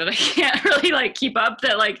illusion, that I can't really like keep up,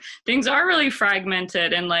 that like things are really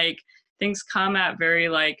fragmented and like things come at very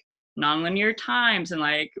like nonlinear times and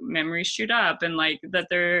like memories shoot up and like that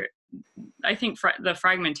they're, I think the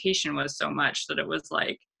fragmentation was so much that it was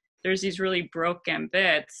like there's these really broken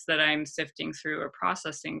bits that I'm sifting through or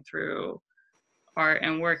processing through art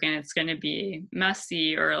and work, and it's going to be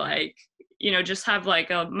messy or like, you know, just have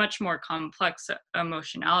like a much more complex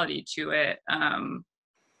emotionality to it, and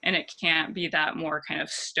it can't be that more kind of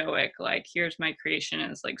stoic like here's my creation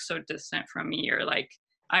and it's like so distant from me, or like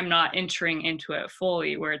I'm not entering into it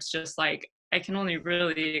fully, where it's just like I can only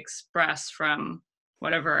really express from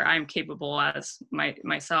whatever I'm capable as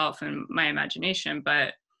myself and my imagination.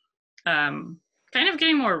 But kind of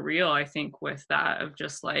getting more real, I think, with that of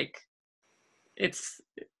just like it's,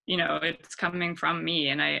 you know, it's coming from me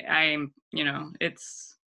and I'm, you know,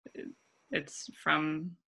 it's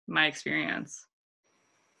from my experience.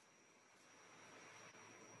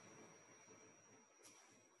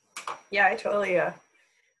 Yeah, I totally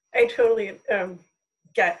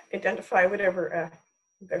identify whatever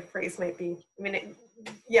the phrase might be. I mean,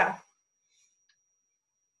 yeah.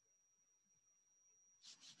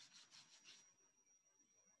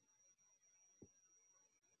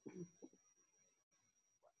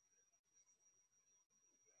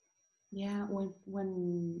 Yeah,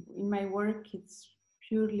 when in my work, it's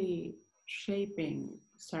purely shaping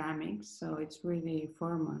ceramics, so it's really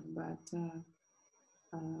formal. But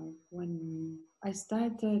when I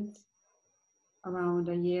started around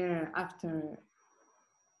a year after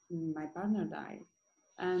my partner died,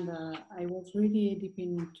 and I was really deep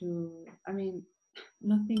into, I mean,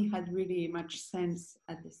 nothing had really much sense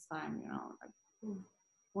at this time, you know, like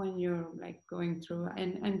when you're like going through,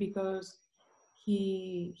 and because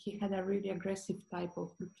he had a really aggressive type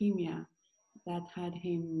of leukemia that had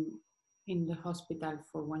him in the hospital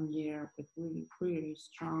for 1 year with really, really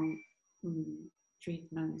strong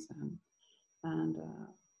treatments, and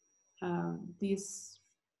this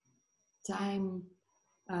time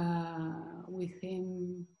with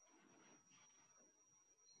him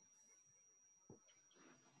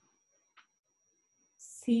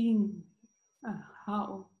seeing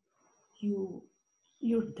how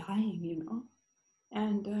you're dying, you know,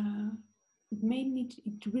 and it made me,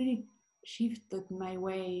 it really shifted my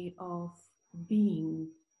way of being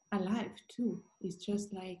alive too. It's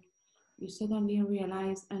just like you suddenly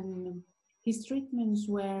realize, and his treatments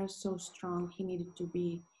were so strong, he needed to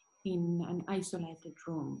be in an isolated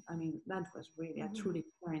room. I mean, that was really a truly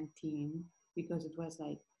quarantine, because it was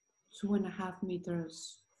like 2.5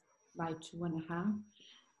 meters by 2.5,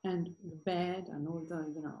 and the bed and all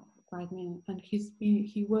the, you know, apartment. And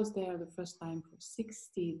he was there the first time for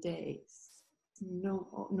 60 days. No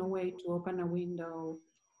way to open a window.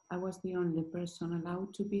 I was the only person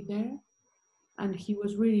allowed to be there. And he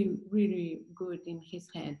was really, really good in his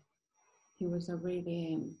head. He was a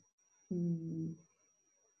really, I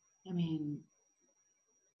mean,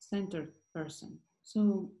 centered person.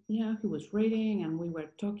 So yeah, he was reading and we were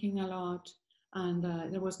talking a lot. And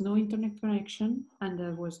there was no internet connection, and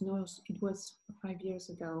there was no, it was 5 years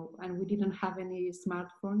ago, and we didn't have any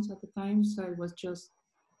smartphones at the time, so it was just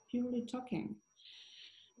purely talking.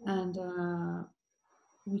 And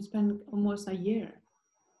we spent almost a year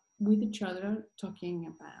with each other talking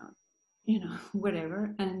about, you know,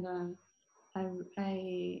 whatever. And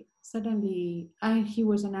I suddenly, he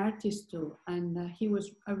was an artist too, and he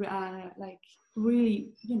was like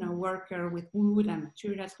really, you know, worker with wood and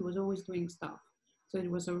materials. He was always doing stuff. So it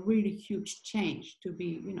was a really huge change to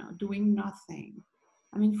be, you know, doing nothing.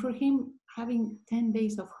 I mean, for him, having 10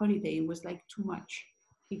 days of holiday was like too much.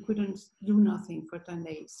 he couldn't do nothing for 10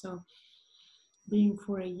 days. So being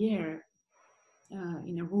for a year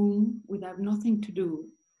in a room without nothing to do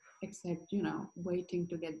except, you know, waiting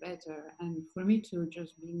to get better. And for me too,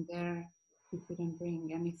 just being there, we couldn't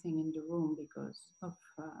bring anything in the room because of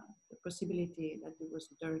the possibility that it was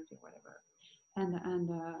dirty or whatever.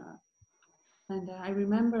 And I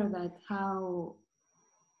remember that how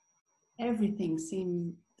everything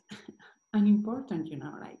seemed unimportant, you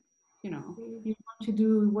know, like, you know, you want to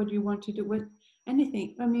do what you want to do with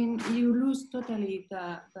anything. I mean, you lose totally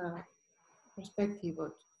the perspective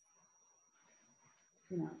of,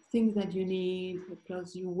 you know, things that you need, the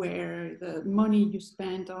clothes you wear, the money you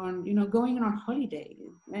spend on, you know, going on holiday.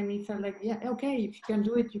 I mean, it felt like, yeah, okay, if you can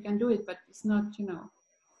do it, you can do it, but it's not, you know,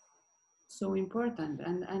 so important.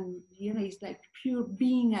 And you know, it's like pure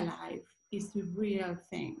being alive is the real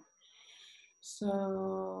thing.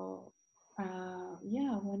 So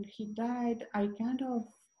yeah, when he died, I kind of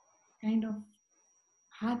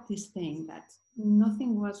had this thing that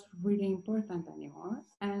nothing was really important anymore.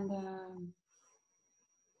 And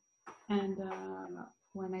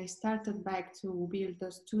when I started back to build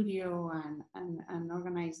a studio and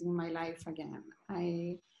organizing my life again,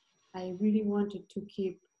 I really wanted to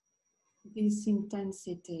keep this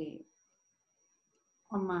intensity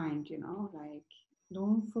on mind, you know, like,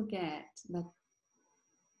 don't forget that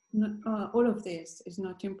all of this is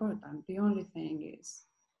not important. The only thing is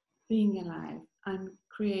being alive and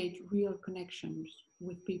create real connections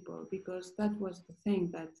with people, because that was the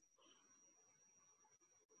thing that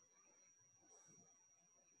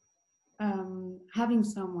having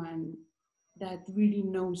someone that really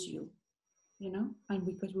knows you, you know, and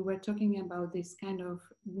because we were talking about this kind of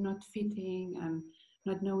not fitting and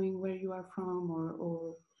not knowing where you are from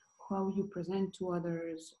or how you present to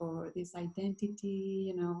others, or this identity,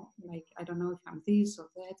 you know, like, I don't know if I'm this or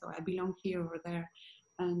that, or I belong here or there.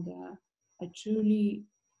 And I truly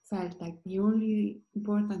felt like the only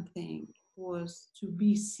important thing was to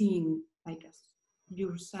be seen like as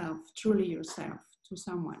yourself, truly yourself, to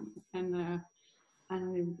someone.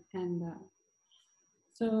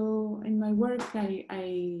 So in my work, I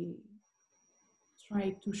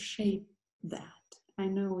try to shape that. I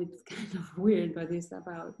know it's kind of weird, but it's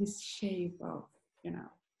about this shape of, you know,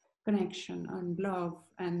 connection and love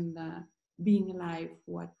and being alive,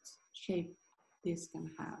 what shape this can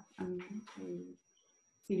have. And I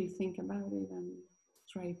really think about it and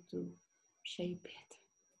try to shape it.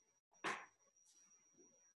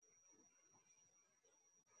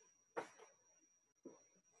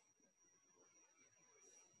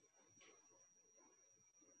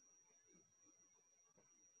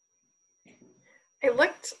 I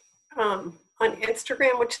looked on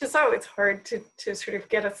Instagram, which is always hard to sort of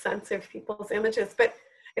get a sense of people's images, but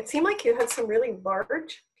it seemed like you had some really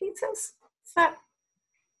large pieces. Is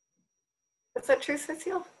that true,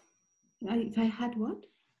 Cécile? If I had what?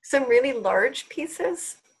 Some really large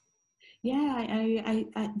pieces? Yeah,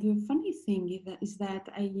 the funny thing is that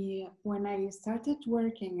when I started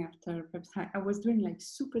working after, I was doing like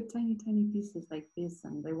super tiny pieces like this,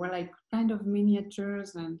 and they were like kind of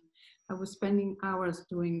miniatures, and I was spending hours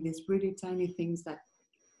doing these really tiny things that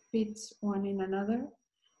fit one in another.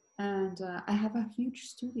 And I have a huge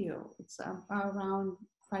studio. It's around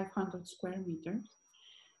 500 square meters.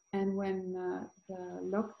 And when the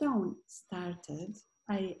lockdown started,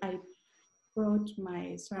 I brought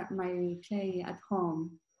my clay at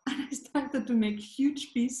home, and I started to make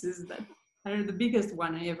huge pieces that are the biggest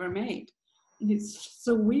one I ever made. And it's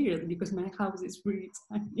so weird because my house is really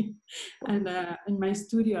tiny, and in my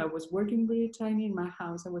studio I was working really tiny. In my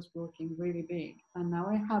house I was working really big, and now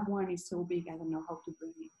I have one. It's so big I don't know how to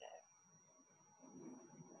bring it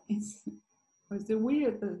there. It's the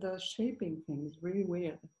weird, the shaping thing is really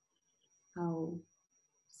weird. How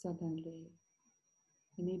suddenly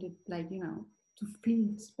I needed, like, you know, to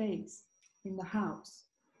fill space in the house,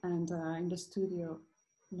 and in the studio,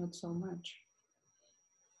 not so much.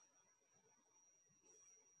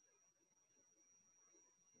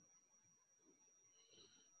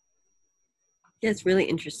 Yeah, it's really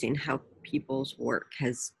interesting how people's work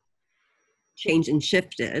has changed and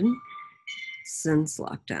shifted since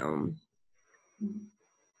lockdown. Mm-hmm.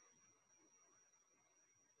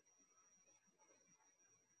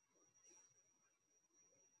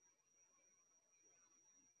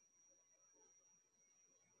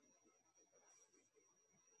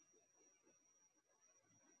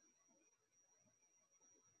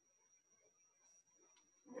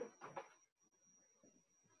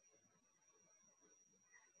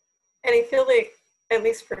 And I feel like, at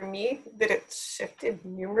least for me, that it's shifted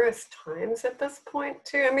numerous times at this point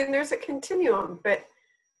too. I mean, there's a continuum, but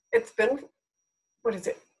it's been what is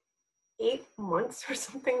it, 8 months or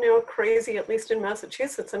something now, crazy, at least in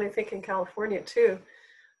Massachusetts, and I think in California too.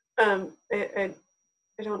 I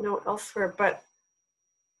don't know elsewhere, but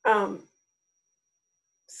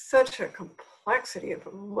such a complexity of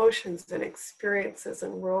emotions and experiences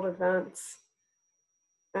and world events.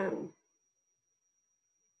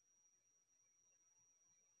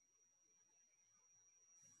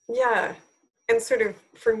 Yeah, and sort of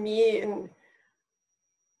for me and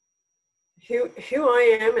who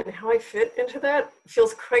I am and how I fit into that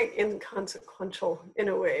feels quite inconsequential in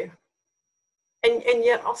a way. And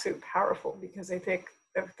yet also powerful, because I think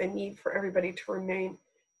of the need for everybody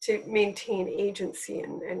to maintain agency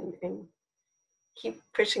and keep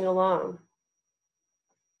pushing along.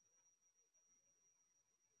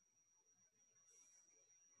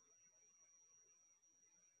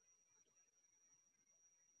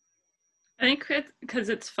 I think because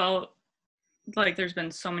it's felt like there's been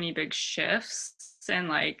so many big shifts, and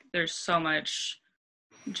like there's so much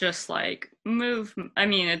just like I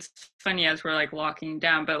mean, it's funny as we're like locking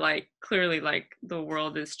down, but like clearly like the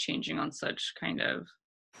world is changing on such kind of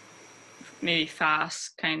maybe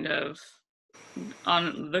fast kind of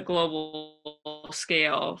on the global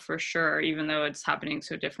scale for sure, even though it's happening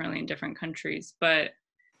so differently in different countries. But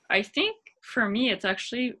I think for me, it's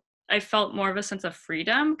actually, I felt more of a sense of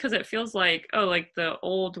freedom, because it feels like, oh, like the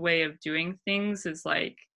old way of doing things is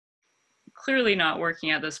like clearly not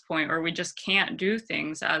working at this point, or we just can't do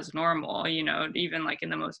things as normal, you know, even like in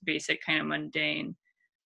the most basic kind of mundane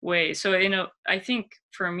way. So, you know, I think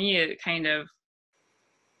for me, it kind of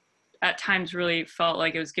at times really felt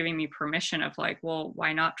like it was giving me permission of like, well,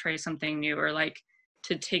 why not try something new, or like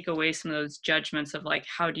to take away some of those judgments of like,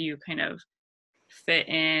 how do you kind of fit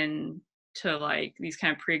in to like these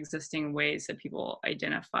kind of pre-existing ways that people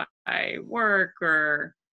identify work,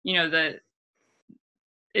 or, you know, that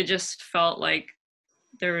it just felt like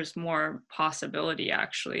there was more possibility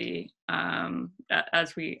actually,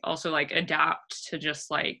 as we also like adapt to just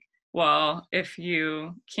like, well, if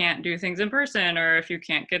you can't do things in person, or if you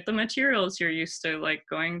can't get the materials you're used to like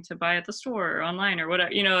going to buy at the store or online or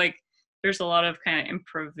whatever, you know, like there's a lot of kind of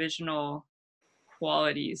improvisational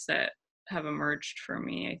qualities that have emerged for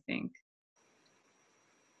me, I think.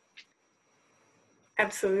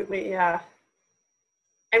 Absolutely, yeah.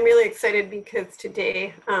 I'm really excited because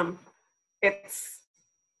today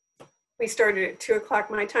we started at 2 o'clock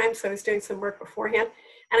my time, so I was doing some work beforehand,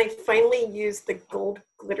 and I finally used the gold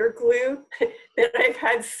glitter glue that I've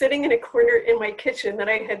had sitting in a corner in my kitchen that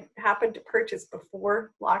I had happened to purchase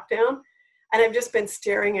before lockdown. And I've just been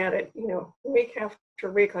staring at it, you know, week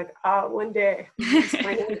after week, like, one day, it's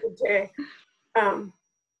finally the day.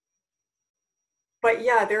 But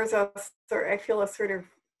yeah, I feel a sort of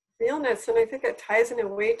realness, and I think it ties in a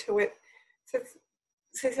way to what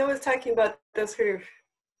Cécile was talking about, the sort of,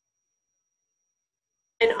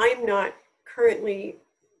 and I'm not currently,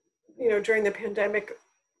 you know, during the pandemic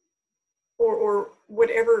or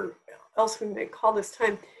whatever else we may call this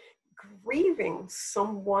time, grieving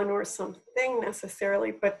someone or something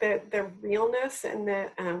necessarily, but the realness and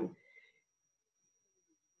the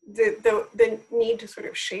need to sort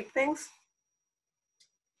of shape things.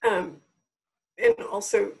 And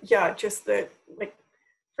also, yeah, just the, like,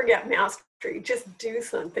 forget mastery, just do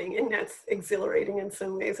something. And that's exhilarating in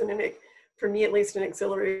some ways. And for me, at least, an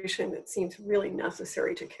exhilaration that seems really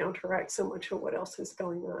necessary to counteract so much of what else is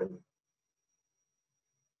going on.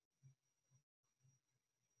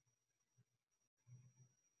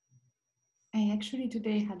 I actually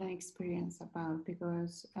today had an experience about,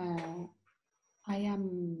 because I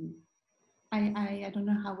don't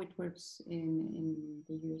know how it works in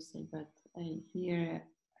the USA, but here,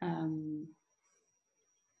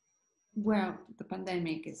 well, the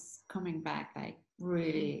pandemic is coming back like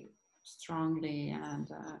really strongly, and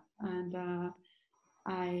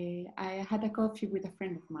I had a coffee with a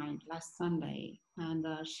friend of mine last Sunday, and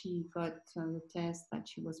she got the test that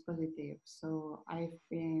she was positive. So I've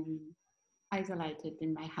been isolated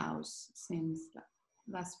in my house since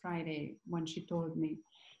last Friday when she told me,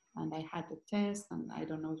 and I had the test, and I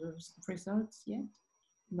don't know the results yet,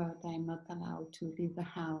 but I'm not allowed to leave the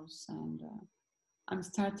house. And I'm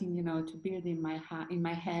starting, you know, to build in my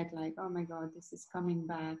head, like, oh my God, this is coming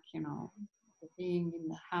back, you know, being in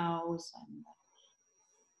the house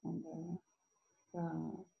and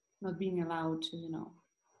not being allowed to, you know,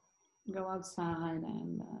 go outside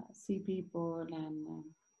and see people,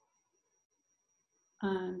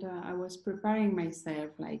 and I was preparing myself,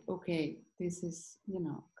 like, okay, this is, you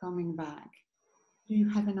know, coming back. do you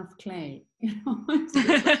have enough clay?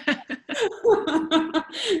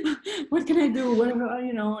 What can I do? Well,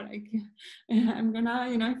 like, I'm gonna,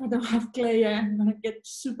 if I don't have clay, I'm gonna get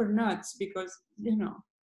super nuts because,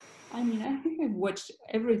 I mean, I think I've watched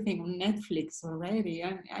everything on Netflix already.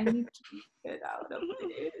 I need to get out of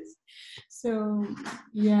this. So,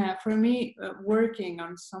 yeah, for me, working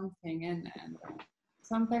on something, and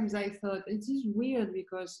sometimes I thought it's just weird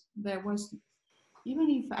because there was, even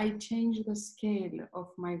if I changed the scale of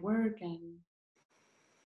my work, and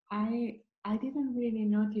I didn't really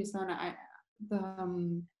notice that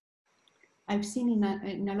I've seen in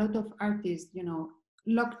a lot of artists,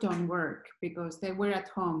 lockdown work because they were at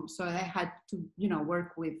home, so they had to,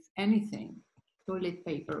 work with anything, toilet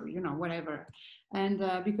paper, whatever. And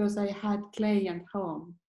because I had clay at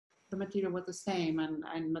home, the material was the same, and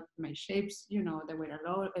not my shapes, they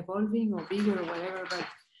were evolving or bigger or whatever, but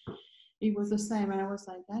it was the same. And I was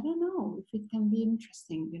like, I don't know if it can be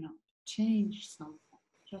interesting, change something,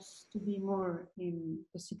 just to be more in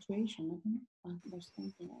the situation. I was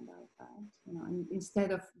thinking about that, and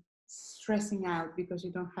instead of stressing out because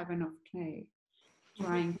you don't have enough clay,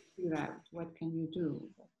 trying to figure out what can you do.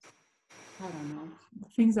 But I don't know.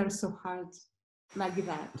 Things are so hard like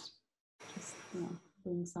that. Just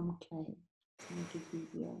doing some clay to make it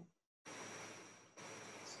easier.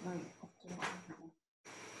 Sorry.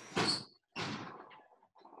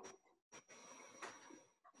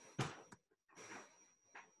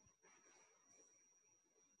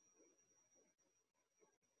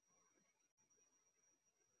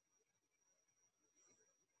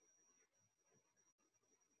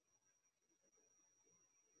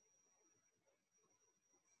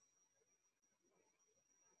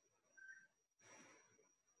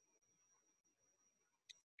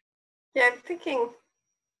 Yeah, I'm thinking,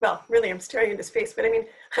 well, really I'm staring into space, but I mean,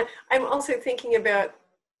 I'm also thinking about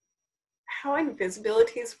how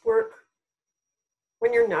invisibilities work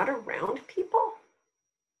when you're not around people.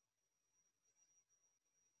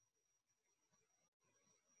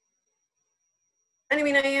 And I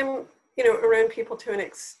mean, I am, around people to an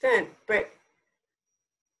extent, but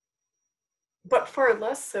far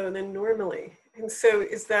less so than normally. And so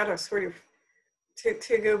is that a sort of,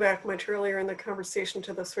 to go back much earlier in the conversation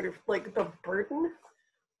to the sort of like the burden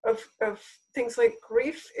of things like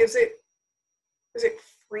grief, is it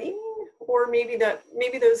freeing? Or maybe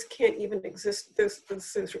those can't even exist, those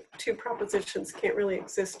two propositions can't really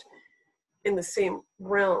exist in the same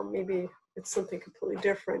realm. Maybe it's something completely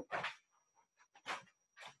different.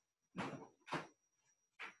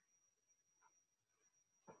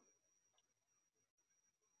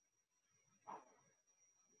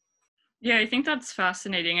 Yeah, I think that's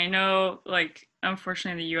fascinating. I know, like,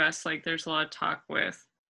 unfortunately in the US, like, there's a lot of talk with,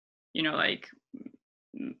 like,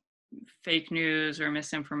 fake news or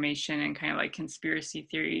misinformation and kind of like conspiracy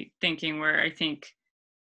theory thinking, where I think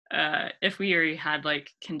if we already had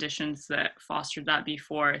like conditions that fostered that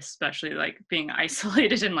before, especially like being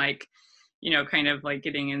isolated and like, kind of like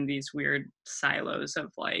getting in these weird silos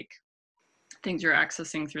of like things you're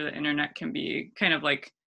accessing through the internet, can be kind of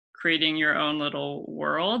like creating your own little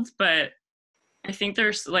world. But I think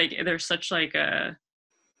there's such like a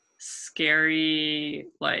scary,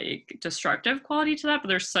 like destructive quality to that, but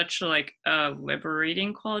there's such like a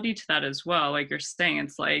liberating quality to that as well. Like you're saying,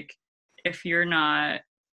 it's like if you're not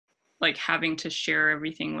like having to share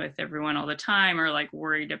everything with everyone all the time, or like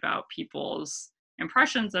worried about people's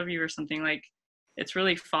impressions of you or something, like it's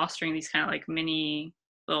really fostering these kind of like mini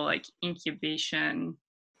little like incubation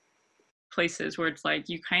places where it's like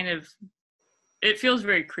you kind of, it feels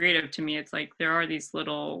very creative to me. It's like there are these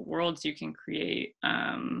little worlds you can create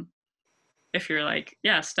if you're like,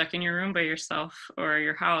 stuck in your room by yourself or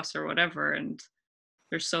your house or whatever, and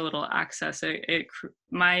there's so little access.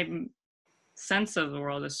 My sense of the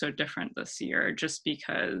world is so different this year, just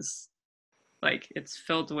because like it's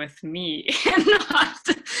filled with me and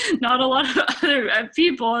not a lot of other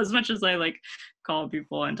people, as much as I like call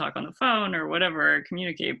people and talk on the phone or whatever,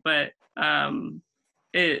 communicate. But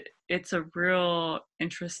it's a real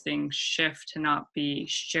interesting shift to not be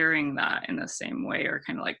sharing that in the same way, or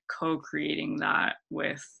kind of like co-creating that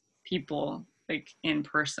with people like in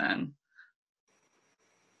person.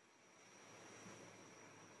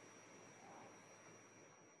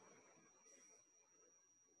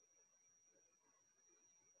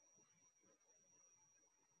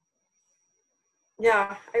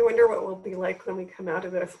 Yeah, I wonder what we'll be like when we come out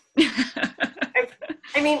of this.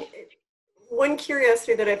 I mean, one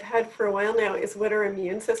curiosity that I've had for a while now is what our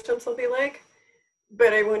immune systems will be like.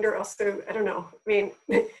 But I wonder also, I don't know, I mean,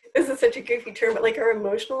 this is such a goofy term, but like our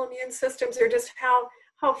emotional immune systems, are just how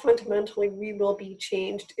fundamentally we will be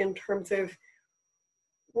changed in terms of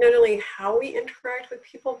not only how we interact with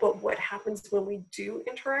people, but what happens when we do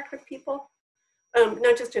interact with people.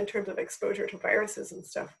 Not just in terms of exposure to viruses and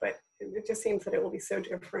stuff, but it just seems that it will be so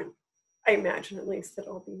different. I imagine, at least, that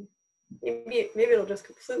it'll be, maybe it'll just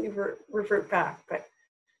completely revert back, but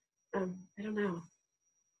I don't know.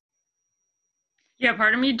 Yeah,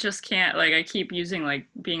 part of me just can't, like, I keep using, like,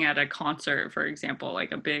 being at a concert, for example,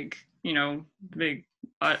 like a big, not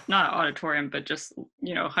auditorium, but just,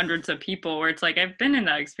 hundreds of people, where it's like, I've been in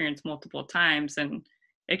that experience multiple times, and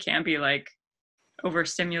it can be, like,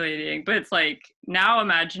 overstimulating. But it's like, now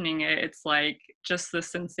imagining it, it's like just the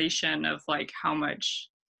sensation of, like, how much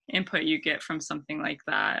input you get from something like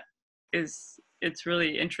that it's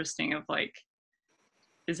really interesting of, like,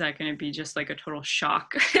 is that going to be just like a total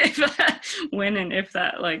shock if that, when and if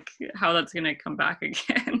that, like, how that's going to come back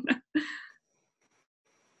again.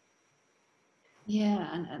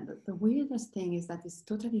 Yeah, and the weirdest thing is that it's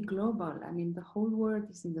totally global. I mean, the whole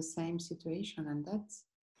world is in the same situation, and that's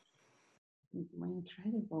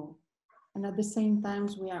incredible. And at the same time,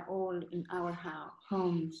 we are all in our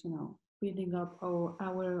homes, building up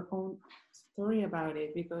our own story about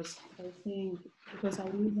it, because I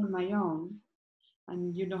live on my own,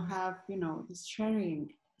 and you don't have, this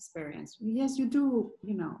sharing experience. Yes, you do,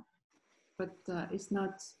 but it's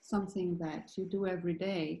not something that you do every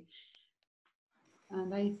day.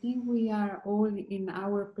 And I think we are all in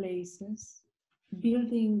our places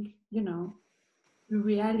building, the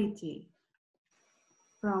reality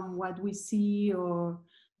from what we see, or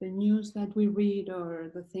the news that we read, or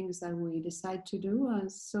the things that we decide to do. And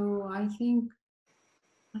so I think,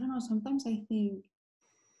 I don't know, sometimes I think,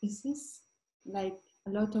 is this like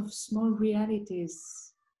a lot of small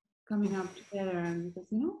realities coming up together? And because,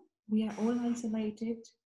 we are all isolated,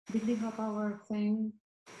 building up our thing,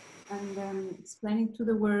 and then explaining to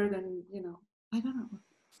the world, and, I don't know,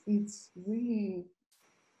 it's really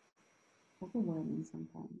overwhelming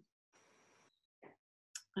sometimes.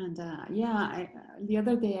 And the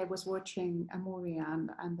other day I was watching a movie, and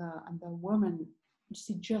the woman,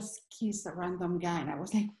 she just kissed a random guy, and I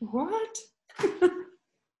was like, what?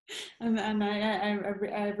 and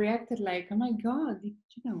I reacted like, oh my God,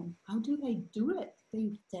 how do they do it?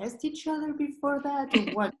 They test each other before that,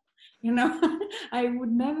 or what? I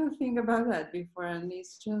would never think about that before, and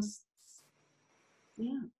it's just,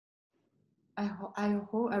 yeah. I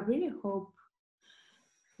really hope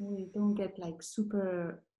we don't get like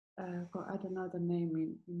super, I don't know the name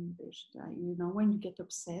in English, when you get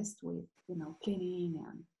obsessed with, cleaning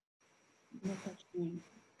and not touching.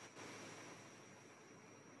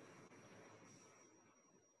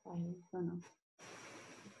 I don't know.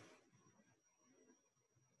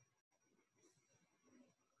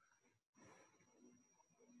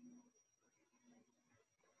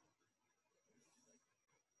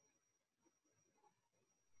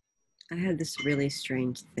 I had this really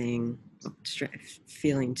strange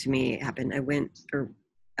feeling to me happen.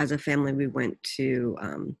 As a family, we went to,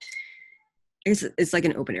 it's like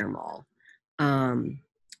an open air mall. And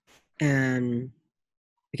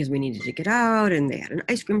because we needed to get out, and they had an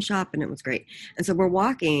ice cream shop, and it was great. And so we're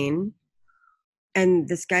walking, and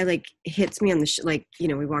this guy like hits me on the,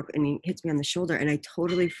 we walk, and he hits me on the shoulder, and I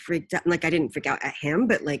totally freaked out. Like, I didn't freak out at him,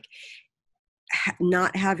 but like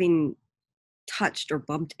not having touched or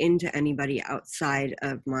bumped into anybody outside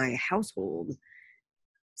of my household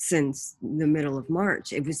since the middle of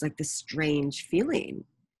March. It was like this strange feeling.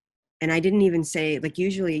 And I didn't even say, like,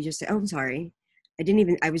 usually you just say, oh, I'm sorry.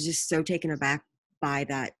 I was just so taken aback by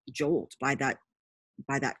that jolt, by that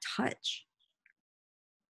touch.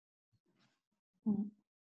 Mm-hmm.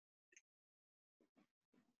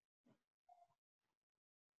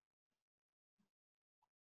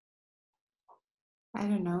 I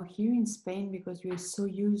don't know, here in Spain, because we're so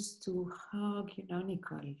used to hug,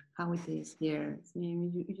 Nicole, how it is here. I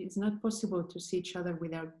mean, it's not possible to see each other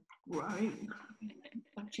without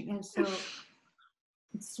touching. And so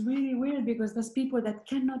it's really weird, because there's people that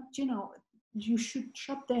cannot, you should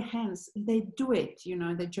chop their hands. They do it,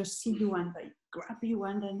 they just see you and they grab you,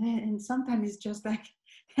 and sometimes it's just like,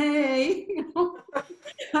 hey,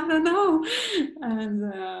 I don't know.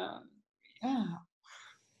 And yeah,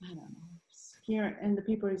 I don't know. Here, and the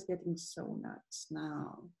people is getting so nuts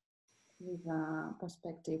now, with the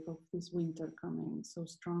perspective of this winter coming so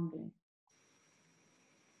strongly.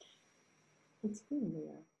 It's really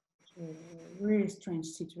weird. It's a really strange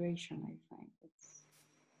situation, I think.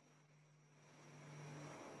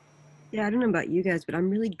 Yeah, I don't know about you guys, but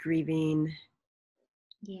I'm really grieving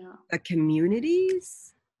the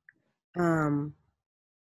communities.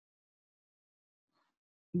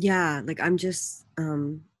 Yeah, like I'm just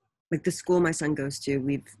like the school my son goes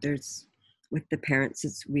to, there's with the parents,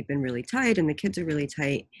 we've been really tight and the kids are really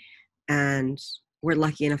tight. And we're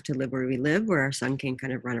lucky enough to live where we live, where our son can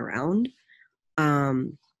kind of run around.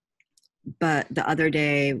 But the other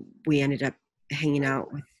day we ended up hanging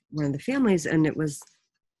out with one of the families, and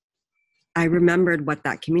I remembered what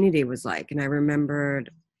that community was like. And I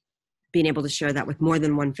remembered being able to share that with more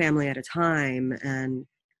than one family at a time. And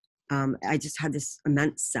I just had this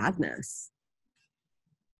immense sadness.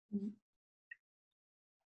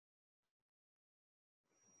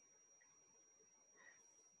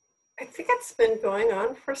 I think it's been going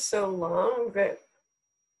on for so long that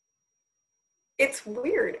it's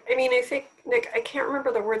weird. I mean, I think, Nick, I can't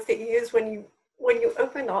remember the words that you used when you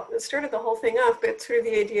started the whole thing off, but sort of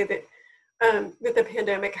the idea that that the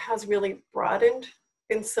pandemic has really broadened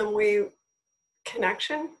in some way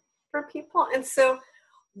connection for people. And so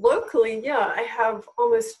locally, yeah, I have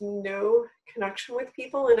almost no connection with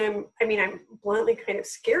people, and I'm bluntly kind of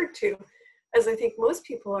scared to, as I think most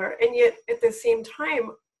people are. And yet at the same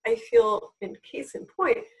time, I feel, in case in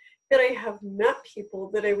point, that I have met people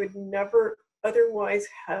that I would never otherwise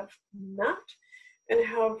have met, and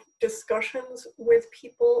have discussions with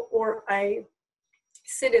people, or I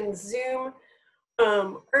sit in Zoom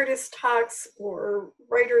artist talks or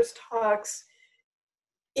writers talks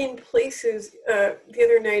in places. The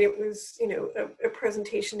other night it was, a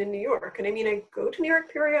presentation in New York. And I mean, I go to New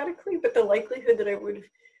York periodically, but the likelihood that I would have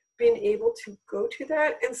been able to go to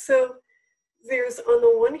that. And so there's, on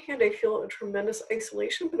the one hand, I feel a tremendous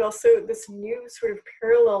isolation, but also this new sort of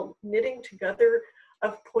parallel knitting together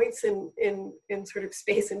of points in sort of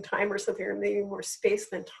space and time, or something, or maybe more space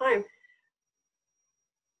than time.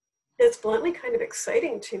 It's bluntly kind of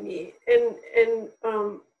exciting to me. And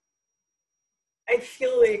I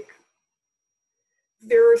feel like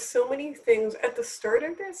there are so many things at the start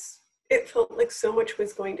of this. It felt like so much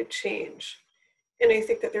was going to change. And I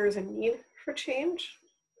think that there is a need for change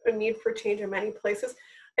in many places.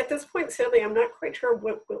 At this point, sadly, I'm not quite sure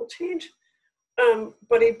what will change.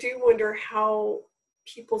 But I do wonder how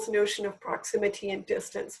people's notion of proximity and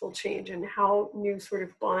distance will change, and how new sort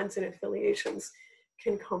of bonds and affiliations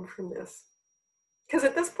can come from this. Because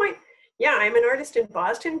at this point, yeah, I'm an artist in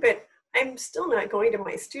Boston, but I'm still not going to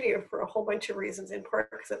my studio for a whole bunch of reasons, in part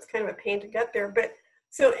because it's kind of a pain to get there. But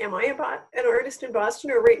so am I an artist in Boston,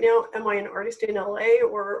 or right now, am I an artist in LA,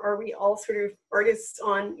 or are we all sort of artists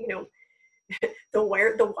on, the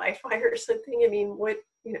Wi-Fi or something? I mean, what,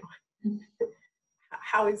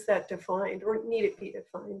 how is that defined, or need it be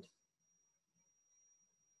defined?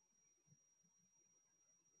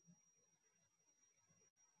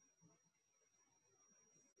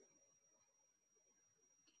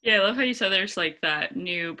 Yeah, I love how you said there's like that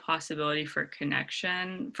new possibility for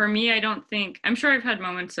connection. For me, I'm sure I've had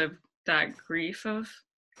moments of that grief of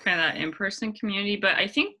kind of that in-person community, but I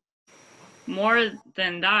think more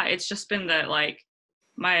than that, it's just been that like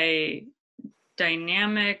my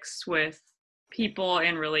dynamics with people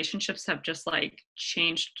and relationships have just like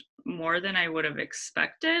changed more than I would have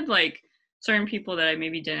expected. Like certain people that I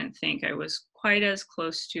maybe didn't think I was quite as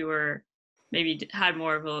close to, or maybe had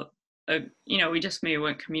more of a we just maybe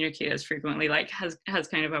wouldn't communicate as frequently, like has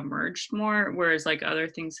kind of emerged more, whereas like other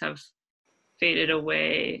things have faded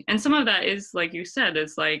away. And some of that is, like you said,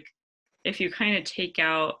 is like if you kind of take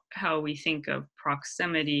out how we think of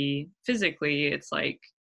proximity physically, it's like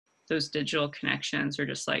those digital connections are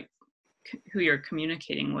just like who you're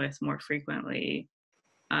communicating with more frequently.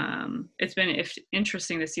 It's been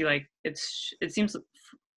interesting to see, like it seems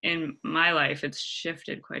in my life it's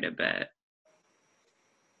shifted quite a bit.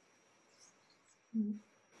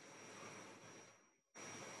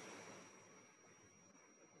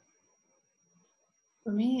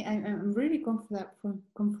 For me, I'm really comfortable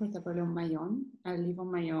on my own. I live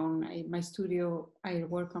on my own. My studio, I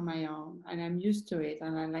work on my own, and I'm used to it,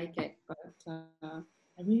 and I like it. But I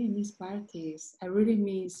really miss parties. I really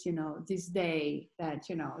miss, this day that,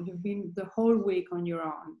 you've been the whole week on your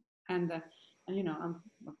own, and I'm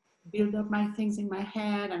build up my things in my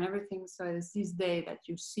head and everything. So it's this day that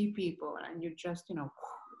you see people and you just,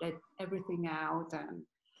 let everything out,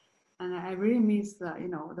 and I really miss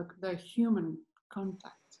the human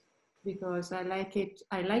contact, because I like it.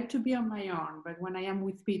 I like to be on my own, but when I am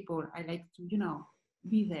with people, I like to,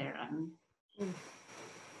 be there and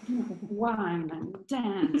wine and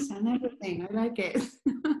dance and everything. I like it.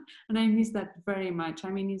 And I miss that very much. I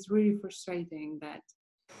mean, it's really frustrating that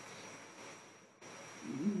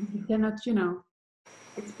you cannot,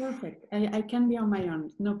 it's perfect. I can be on my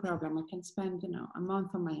own, no problem. I can spend, a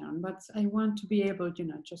month on my own, but I want to be able,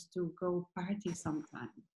 just to go party sometime.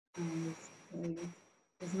 And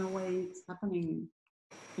there's no way it's happening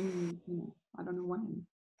in, I don't know when.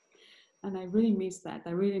 And I really miss that.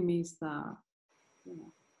 I really miss the, you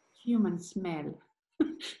know, human smell,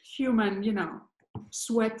 human, you know,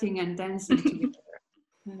 sweating and dancing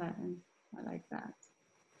together. I like that.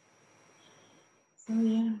 So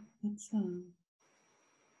yeah, that's the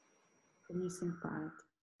missing part.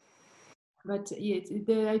 But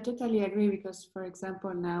yeah, I totally agree, because, for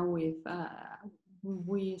example, now with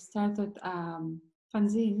we started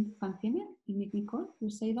fanzine, Nicole, you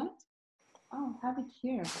say that? Oh, I have it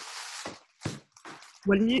here.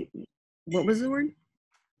 What was the word?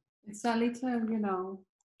 It's a little, you know,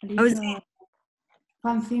 a Oh, little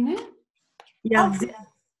fanzine. yeah, Oh,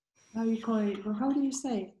 How you call it? How do you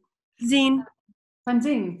say? zine.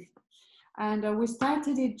 Fanzine. And we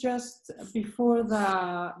started it just before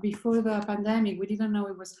the pandemic. We didn't know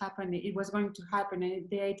it was happening. It was going to happen, and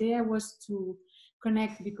the idea was to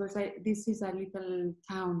connect, because this is a little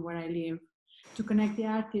town where I live, to connect the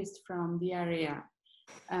artists from the area,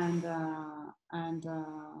 and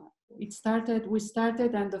we started,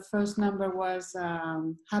 and the first number was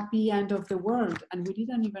Happy End of the World, and we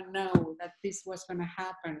didn't even know that this was going to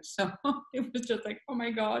happen. So it was just like, oh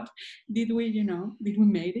my God, did we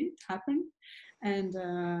made it happen? And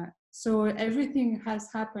so everything has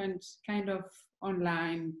happened kind of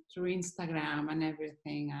online through Instagram and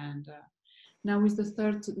everything, and now is the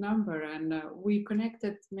third number, and we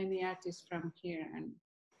connected many artists from here, and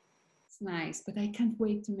it's nice, but I can't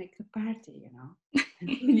wait to make the party, you know.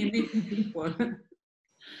 We need the people.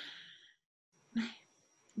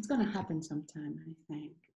 It's gonna happen sometime, I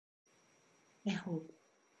think. I hope.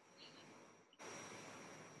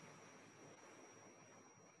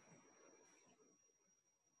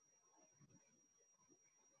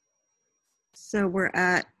 So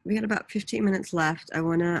we got about 15 minutes left. I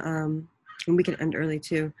wanna, and we can end early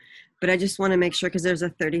too, but I just wanna make sure, because there's a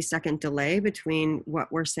 30-second delay between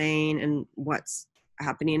what we're saying and what's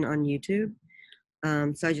happening on YouTube.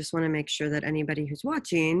 So I just wanna make sure that anybody who's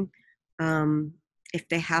watching, if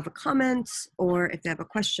they have a comment, or if they have a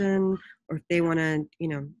question, or if they wanna, you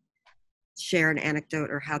know, share an anecdote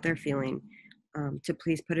or how they're feeling, to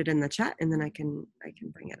please put it in the chat, and then I can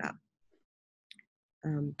bring it up.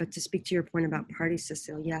 But to speak to your point about parties,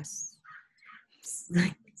 Cécile, yes.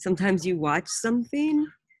 Like, sometimes you watch something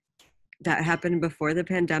that happened before the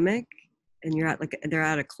pandemic, and they're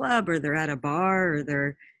at a club, or they're at a bar, or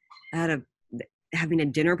they're having a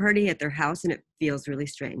dinner party at their house, and it feels really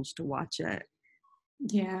strange to watch it.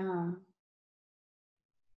 Yeah.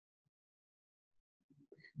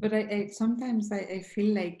 But I sometimes I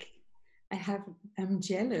feel like I'm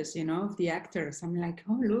jealous, you know, of the actors. I'm like,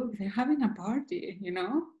 oh look, they're having a party, you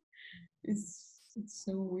know? It's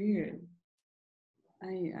so weird.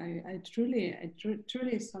 I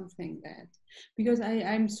truly something that, because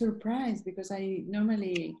I'm surprised, because I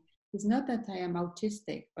normally, it's not that I am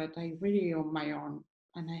autistic, but I really on my own,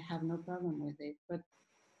 and I have no problem with it. But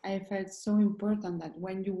I felt so important that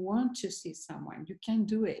when you want to see someone, you can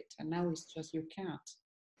do it, and now it's just you can't,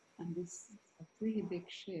 and this is a really big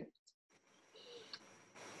shift.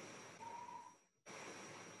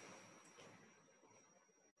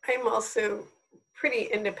 I'm also pretty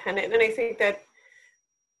independent, and I think that,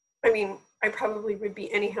 I mean, I probably would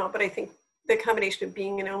be anyhow, but I think the combination of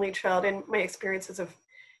being an only child and my experiences of,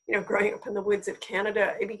 you know, growing up in the woods of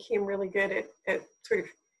Canada, I became really good at sort of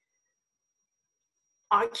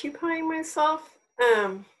occupying myself.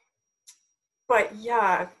 But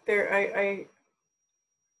yeah, I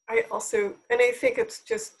also, and I think it's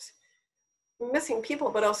just missing people,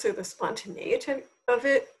 but also the spontaneity of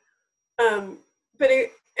it.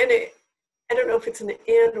 I don't know if it's an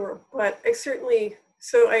and or, but I certainly,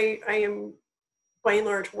 so I am by and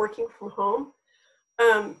large working from home.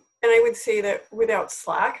 And I would say that without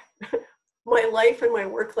Slack, my life and my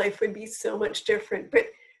work life would be so much different. But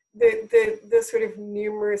the sort of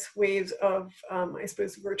numerous waves of, I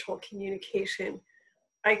suppose, virtual communication,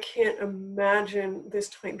 I can't imagine this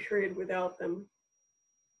time period without them.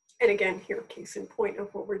 And again, here, case in point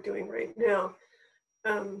of what we're doing right now.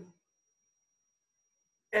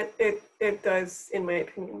 It does, in my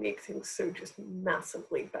opinion, make things so just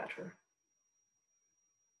massively better.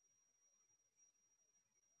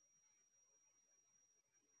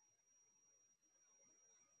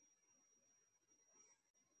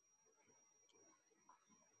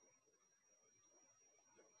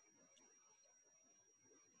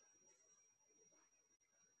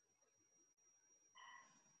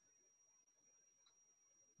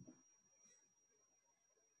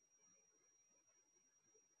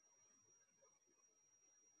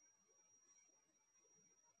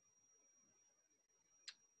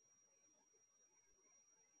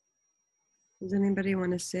 Does anybody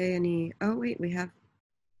want to say any? Oh wait, we have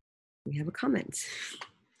We have a comment.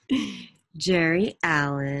 Jerry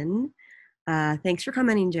Allen. Thanks for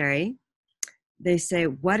commenting, Jerry. They say,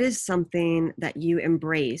 what is something that you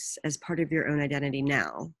embrace as part of your own identity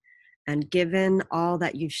now? And given all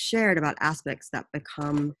that you've shared about aspects that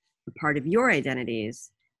become a part of your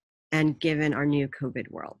identities, and given our new COVID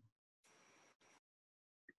world.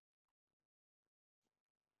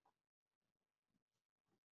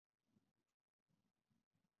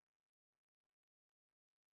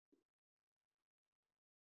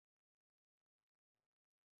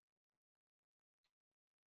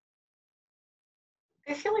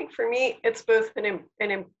 I feel like for me, it's both an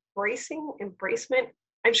embracement.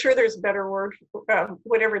 I'm sure there's a better word,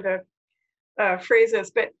 whatever the phrase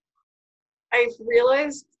is, but I've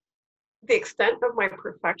realized the extent of my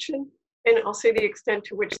perfection and also the extent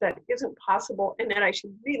to which that isn't possible and that I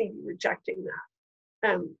should really be rejecting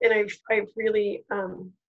that. And I've really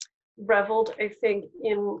reveled, I think,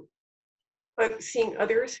 in seeing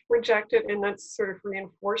others reject it, and that's sort of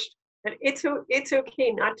reinforced that it's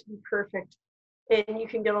okay not to be perfect, and you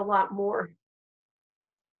can get a lot more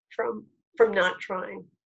from not trying.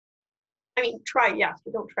 I mean, try, yes,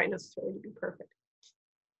 but don't try necessarily to be perfect.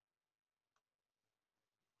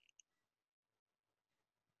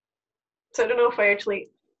 So I don't know if I actually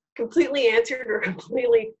completely answered or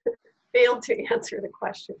completely failed to answer the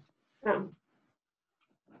question.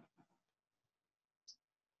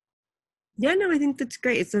 Yeah, no, I think that's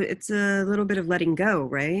great. It's a little bit of letting go,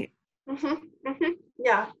 right?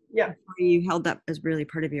 Yeah. You held that as really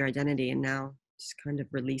part of your identity, and now just kind of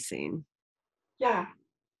releasing. Yeah.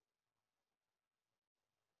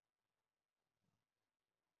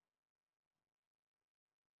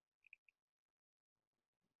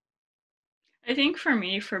 I think for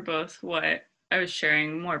me, for both what I was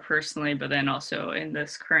sharing more personally, but then also in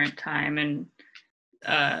this current time, and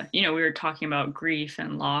we were talking about grief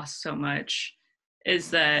and loss so much, is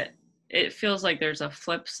that it feels like there's a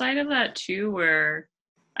flip side of that too, where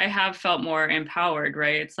I have felt more empowered,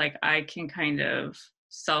 right? It's like I can kind of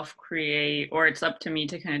self-create, or it's up to me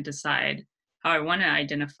to kind of decide how I want to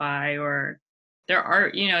identify, or there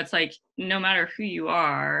are, it's like no matter who you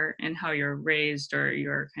are and how you're raised or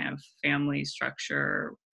your kind of family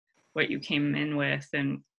structure, what you came in with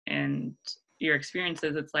and your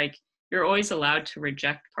experiences, it's like you're always allowed to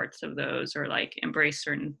reject parts of those, or like embrace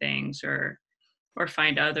certain things, or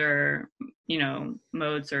find other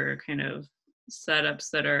modes or kind of setups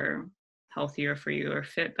that are healthier for you or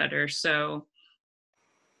fit better. So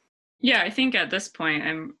yeah, I think at this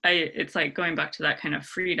point it's like going back to that kind of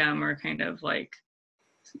freedom, or kind of like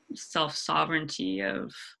self-sovereignty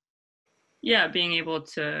of being able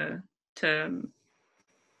to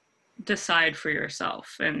decide for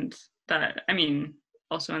yourself. And that, I mean,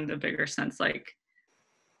 also in the bigger sense, like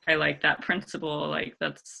I like that principle, like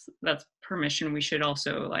that's permission we should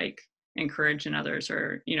also like encourage in others,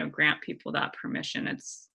 or grant people that permission.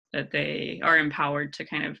 It's that they are empowered to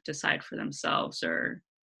kind of decide for themselves, or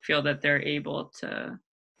feel that they're able to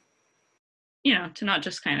to not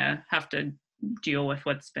just kind of have to deal with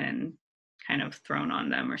what's been kind of thrown on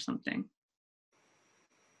them or something.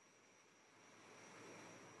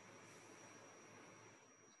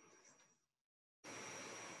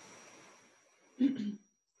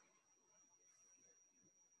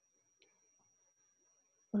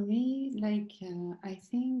 For me, like, I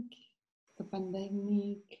think the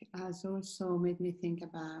pandemic has also made me think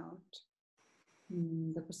about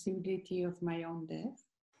the possibility of my own death,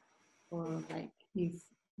 or like if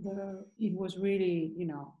it was really,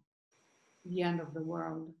 the end of the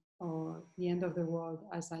world, or the end of the world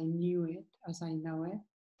as I knew it, as I know it,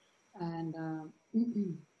 and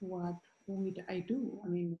what would I do? I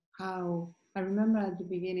mean, how, I remember at the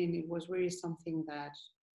beginning it was really something that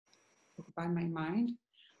occupied my mind.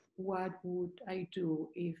 What would I do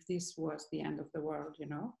if this was the end of the world,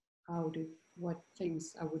 what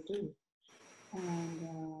things I would do. And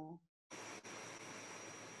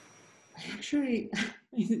I actually,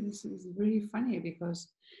 this is really funny because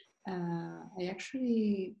I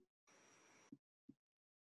actually,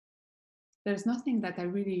 there's nothing that I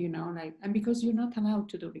really, like, and because you're not allowed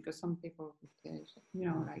to do, because some people,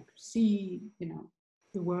 like see,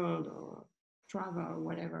 the world or travel or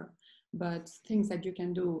whatever, but things that you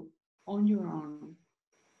can do on your own,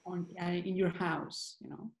 in your house,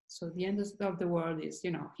 So the end of the world is,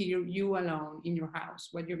 here, you alone in your house,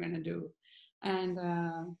 what you're gonna do. And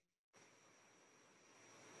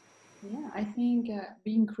yeah, I think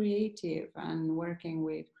being creative and working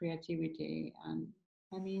with creativity, and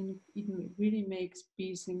I mean, it really makes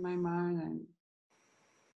peace in my mind, and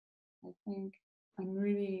I think I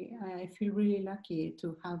feel really lucky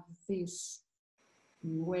to have this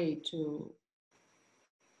way to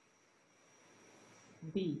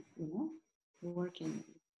be, working,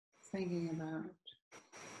 thinking about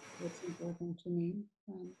what's important to me.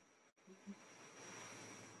 And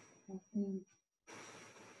I think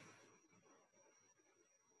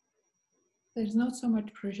there's not so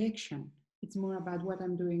much projection. It's more about what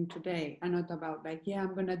I'm doing today and not about like, yeah,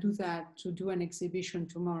 I'm going to do that to do an exhibition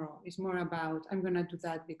tomorrow. It's more about, I'm going to do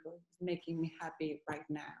that because it's making me happy right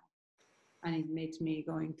now. And it makes me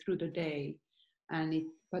going through the day, and it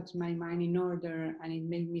puts my mind in order, and it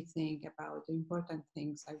made me think about the important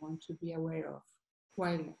things I want to be aware of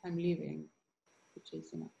while I'm living, which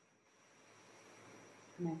is,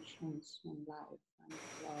 connections and life and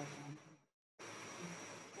love.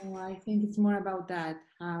 So I think it's more about that,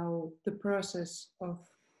 how the process of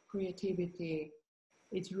creativity,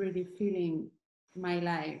 it's really feeling my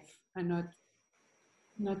life and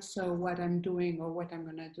not so what I'm doing or what I'm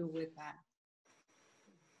going to do with that.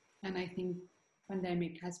 And I think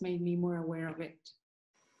pandemic has made me more aware of it.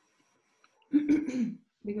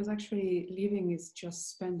 Because actually living is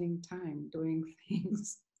just spending time doing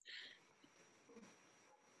things.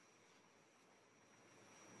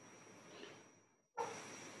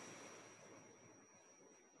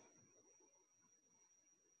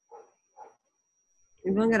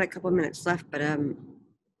 We've only got a couple minutes left, but I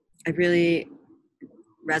really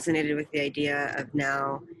resonated with the idea of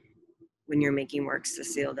now when you're making work,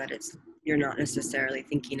 Cécile, that you're not necessarily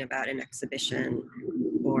thinking about an exhibition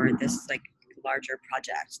or this like larger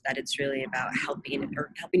project, that it's really about helping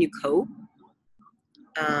you cope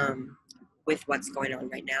with what's going on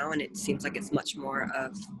right now. And it seems like it's much more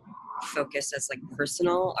of focused as like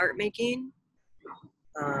personal art making.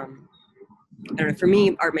 I don't know, for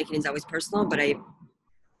me, art making is always personal, but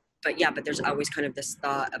there's always kind of this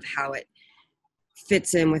thought of how it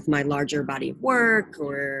fits in with my larger body of work,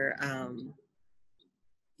 or I'm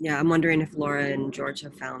wondering if Laura and George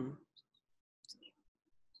have found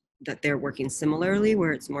that they're working similarly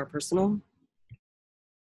where it's more personal.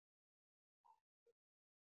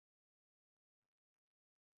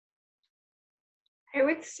 I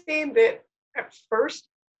would say that at first,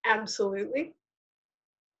 absolutely.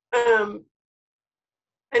 And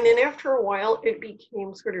then after a while, it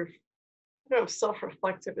became sort of, I don't know if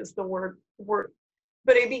self-reflective is the word,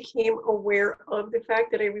 but I became aware of the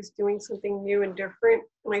fact that I was doing something new and different.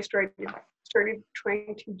 And I started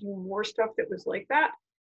trying to do more stuff that was like that.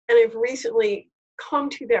 And I've recently come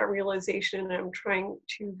to that realization, and I'm trying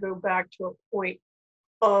to go back to a point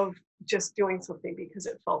of just doing something because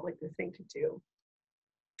it felt like the thing to do.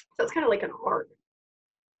 So it's kind of like an art.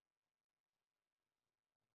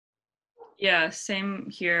 Yeah, same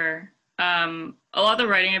here. A lot of the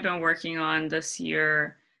writing I've been working on this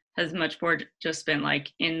year has much more just been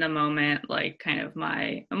like in the moment, like kind of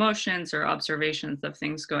my emotions or observations of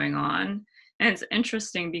things going on. And it's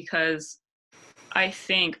interesting because I've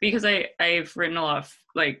written a lot of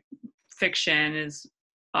like fiction is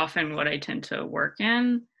often what I tend to work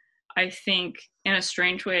in. I think in a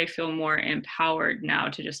strange way, I feel more empowered now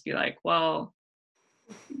to just be like, well,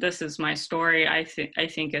 this is my story. I think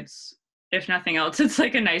it's, if nothing else, it's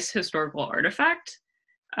like a nice historical artifact.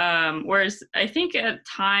 Whereas I think at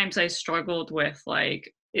times I struggled with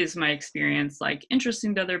like, is my experience like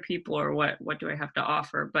interesting to other people, or what do I have to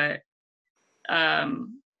offer? But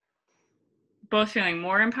both feeling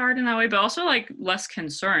more empowered in that way, but also like less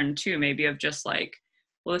concerned too, maybe of just like,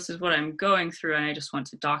 well, this is what I'm going through and I just want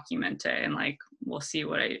to document it, and like we'll see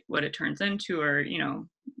what it turns into, or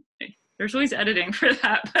there's always editing for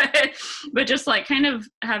that, but just like kind of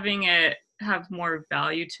having it have more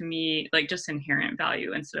value to me, like just inherent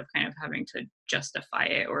value, instead of kind of having to justify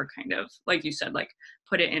it, or kind of, like you said, like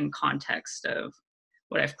put it in context of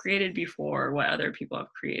what I've created before, what other people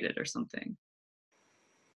have created or something.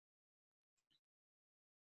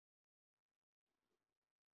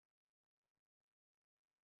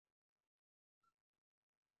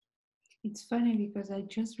 It's funny because I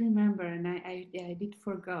just remember, and I did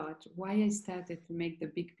forgot why I started to make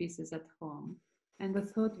the big pieces at home. And the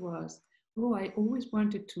thought was, oh, I always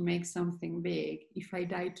wanted to make something big. If I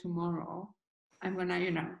die tomorrow, I'm gonna,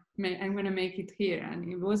 I'm gonna make it here. And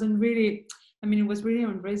it wasn't really, it was really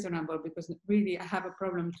unreasonable, because really I have a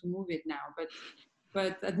problem to move it now.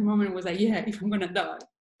 But at the moment it was like, yeah, if I'm gonna die,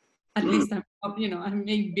 at least I'm up, I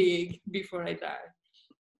make big before I die.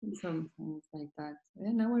 Some things like that.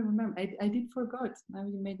 Yeah, now I remember. I did forgot. Now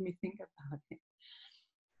you made me think about it.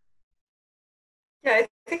 Yeah, I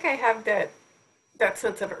think I have that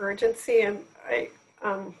sense of urgency, and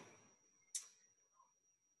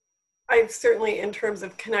I've certainly, in terms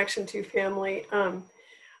of connection to family,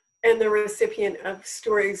 and the recipient of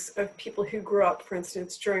stories of people who grew up, for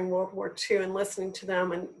instance, during World War II, and listening to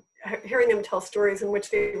them and hearing them tell stories in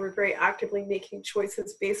which they were very actively making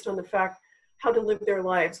choices based on the fact how to live their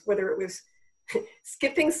lives, whether it was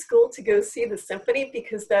skipping school to go see the symphony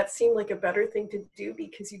because that seemed like a better thing to do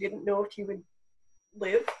because you didn't know if you would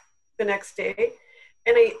live the next day.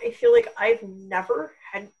 And I feel like I've never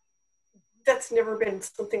had, that's never been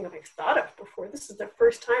something that I've thought of before. This is the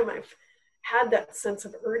first time I've had that sense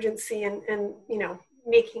of urgency and you know,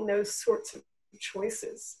 making those sorts of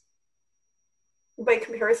choices. By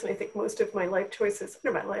comparison, I think most of my life choices,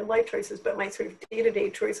 not my life choices, but my sort of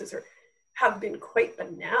day-to-day choices have been quite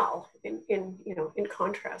banal in you know, in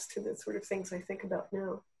contrast to the sort of things I think about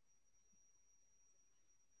now.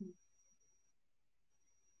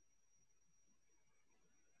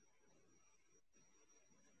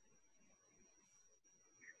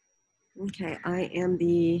 Okay, I am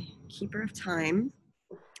the keeper of time.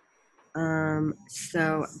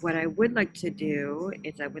 So what I would like to do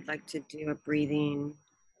is I would like to do a breathing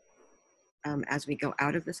as we go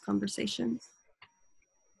out of this conversation.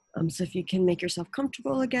 So if you can make yourself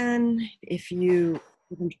comfortable again, if you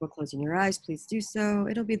feel comfortable closing your eyes, please do so.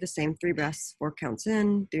 It'll be the same 3 breaths, 4 counts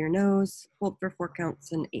in through your nose, hold for 4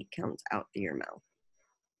 counts and 8 counts out through your mouth.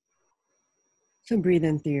 So breathe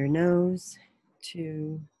in through your nose,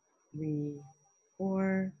 2, 3,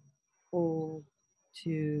 4, hold,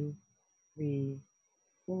 2, 3,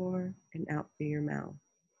 4, and out through your mouth,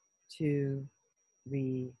 2,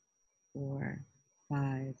 3, 4,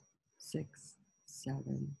 5, 6,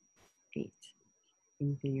 7, 8.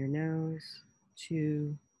 In through your nose,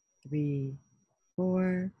 2, 3,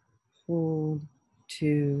 4, hold,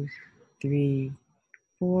 2, 3,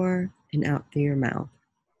 4, and out through your mouth,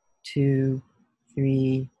 2,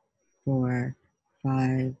 3, 4,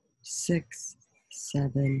 5, 6,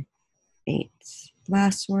 7, 8.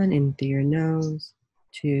 Last one, in through your nose,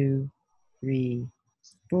 2, 3,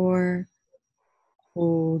 4,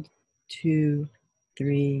 hold, 2,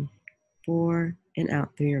 3, 4, and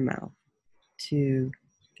out through your mouth, 2,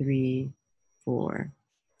 3, 4,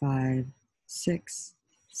 5, 6,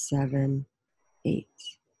 7, 8.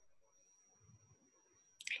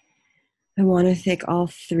 I want to thank all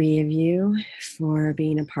 3 of you for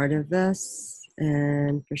being a part of this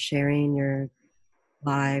and for sharing your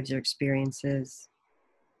lives, your experiences,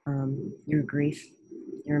 your grief,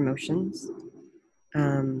 your emotions.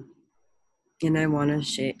 And I want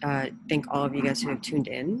to thank all of you guys who have tuned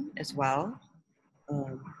in as well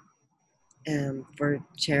for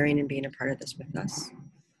sharing and being a part of this with us.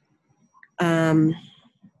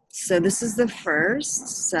 So this is the first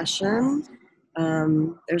session.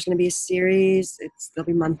 There's going to be a series. They'll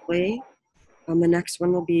be monthly. The next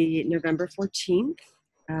one will be November 14th.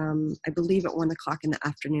 I believe at 1 o'clock in the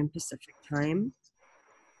afternoon Pacific time.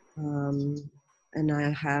 And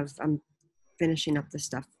I'm finishing up the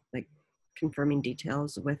stuff, like confirming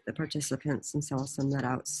details with the participants, and so I'll send that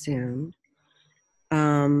out soon.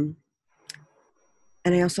 And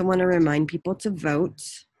I also want to remind people to vote.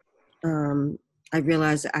 I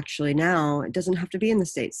realize actually now it doesn't have to be in the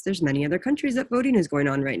States. There's many other countries that voting is going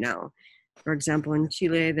on right now. For example, in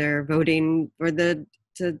Chile, they're voting for to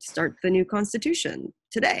start the new constitution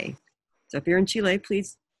today. So if you're in Chile,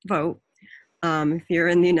 please vote. If you're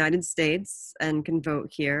in the United States and can vote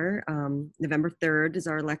here, November 3rd is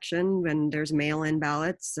our election when there's mail-in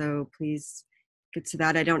ballots. So please get to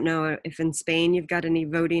that. I don't know if in Spain you've got any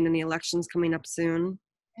voting, any elections coming up soon.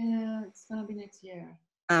 It's gonna be next year.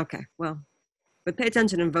 Okay, well, but pay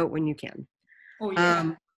attention and vote when you can. Oh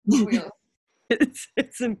yeah, will.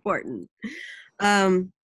 It's important.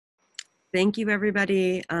 Thank you,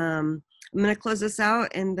 everybody. I'm gonna close this out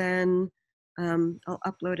and then I'll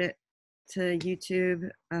upload it to YouTube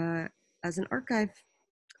as an archive.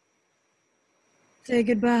 Say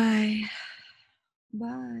goodbye.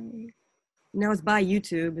 Bye. Now it's bye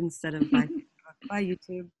YouTube instead of bye. Bye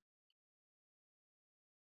YouTube.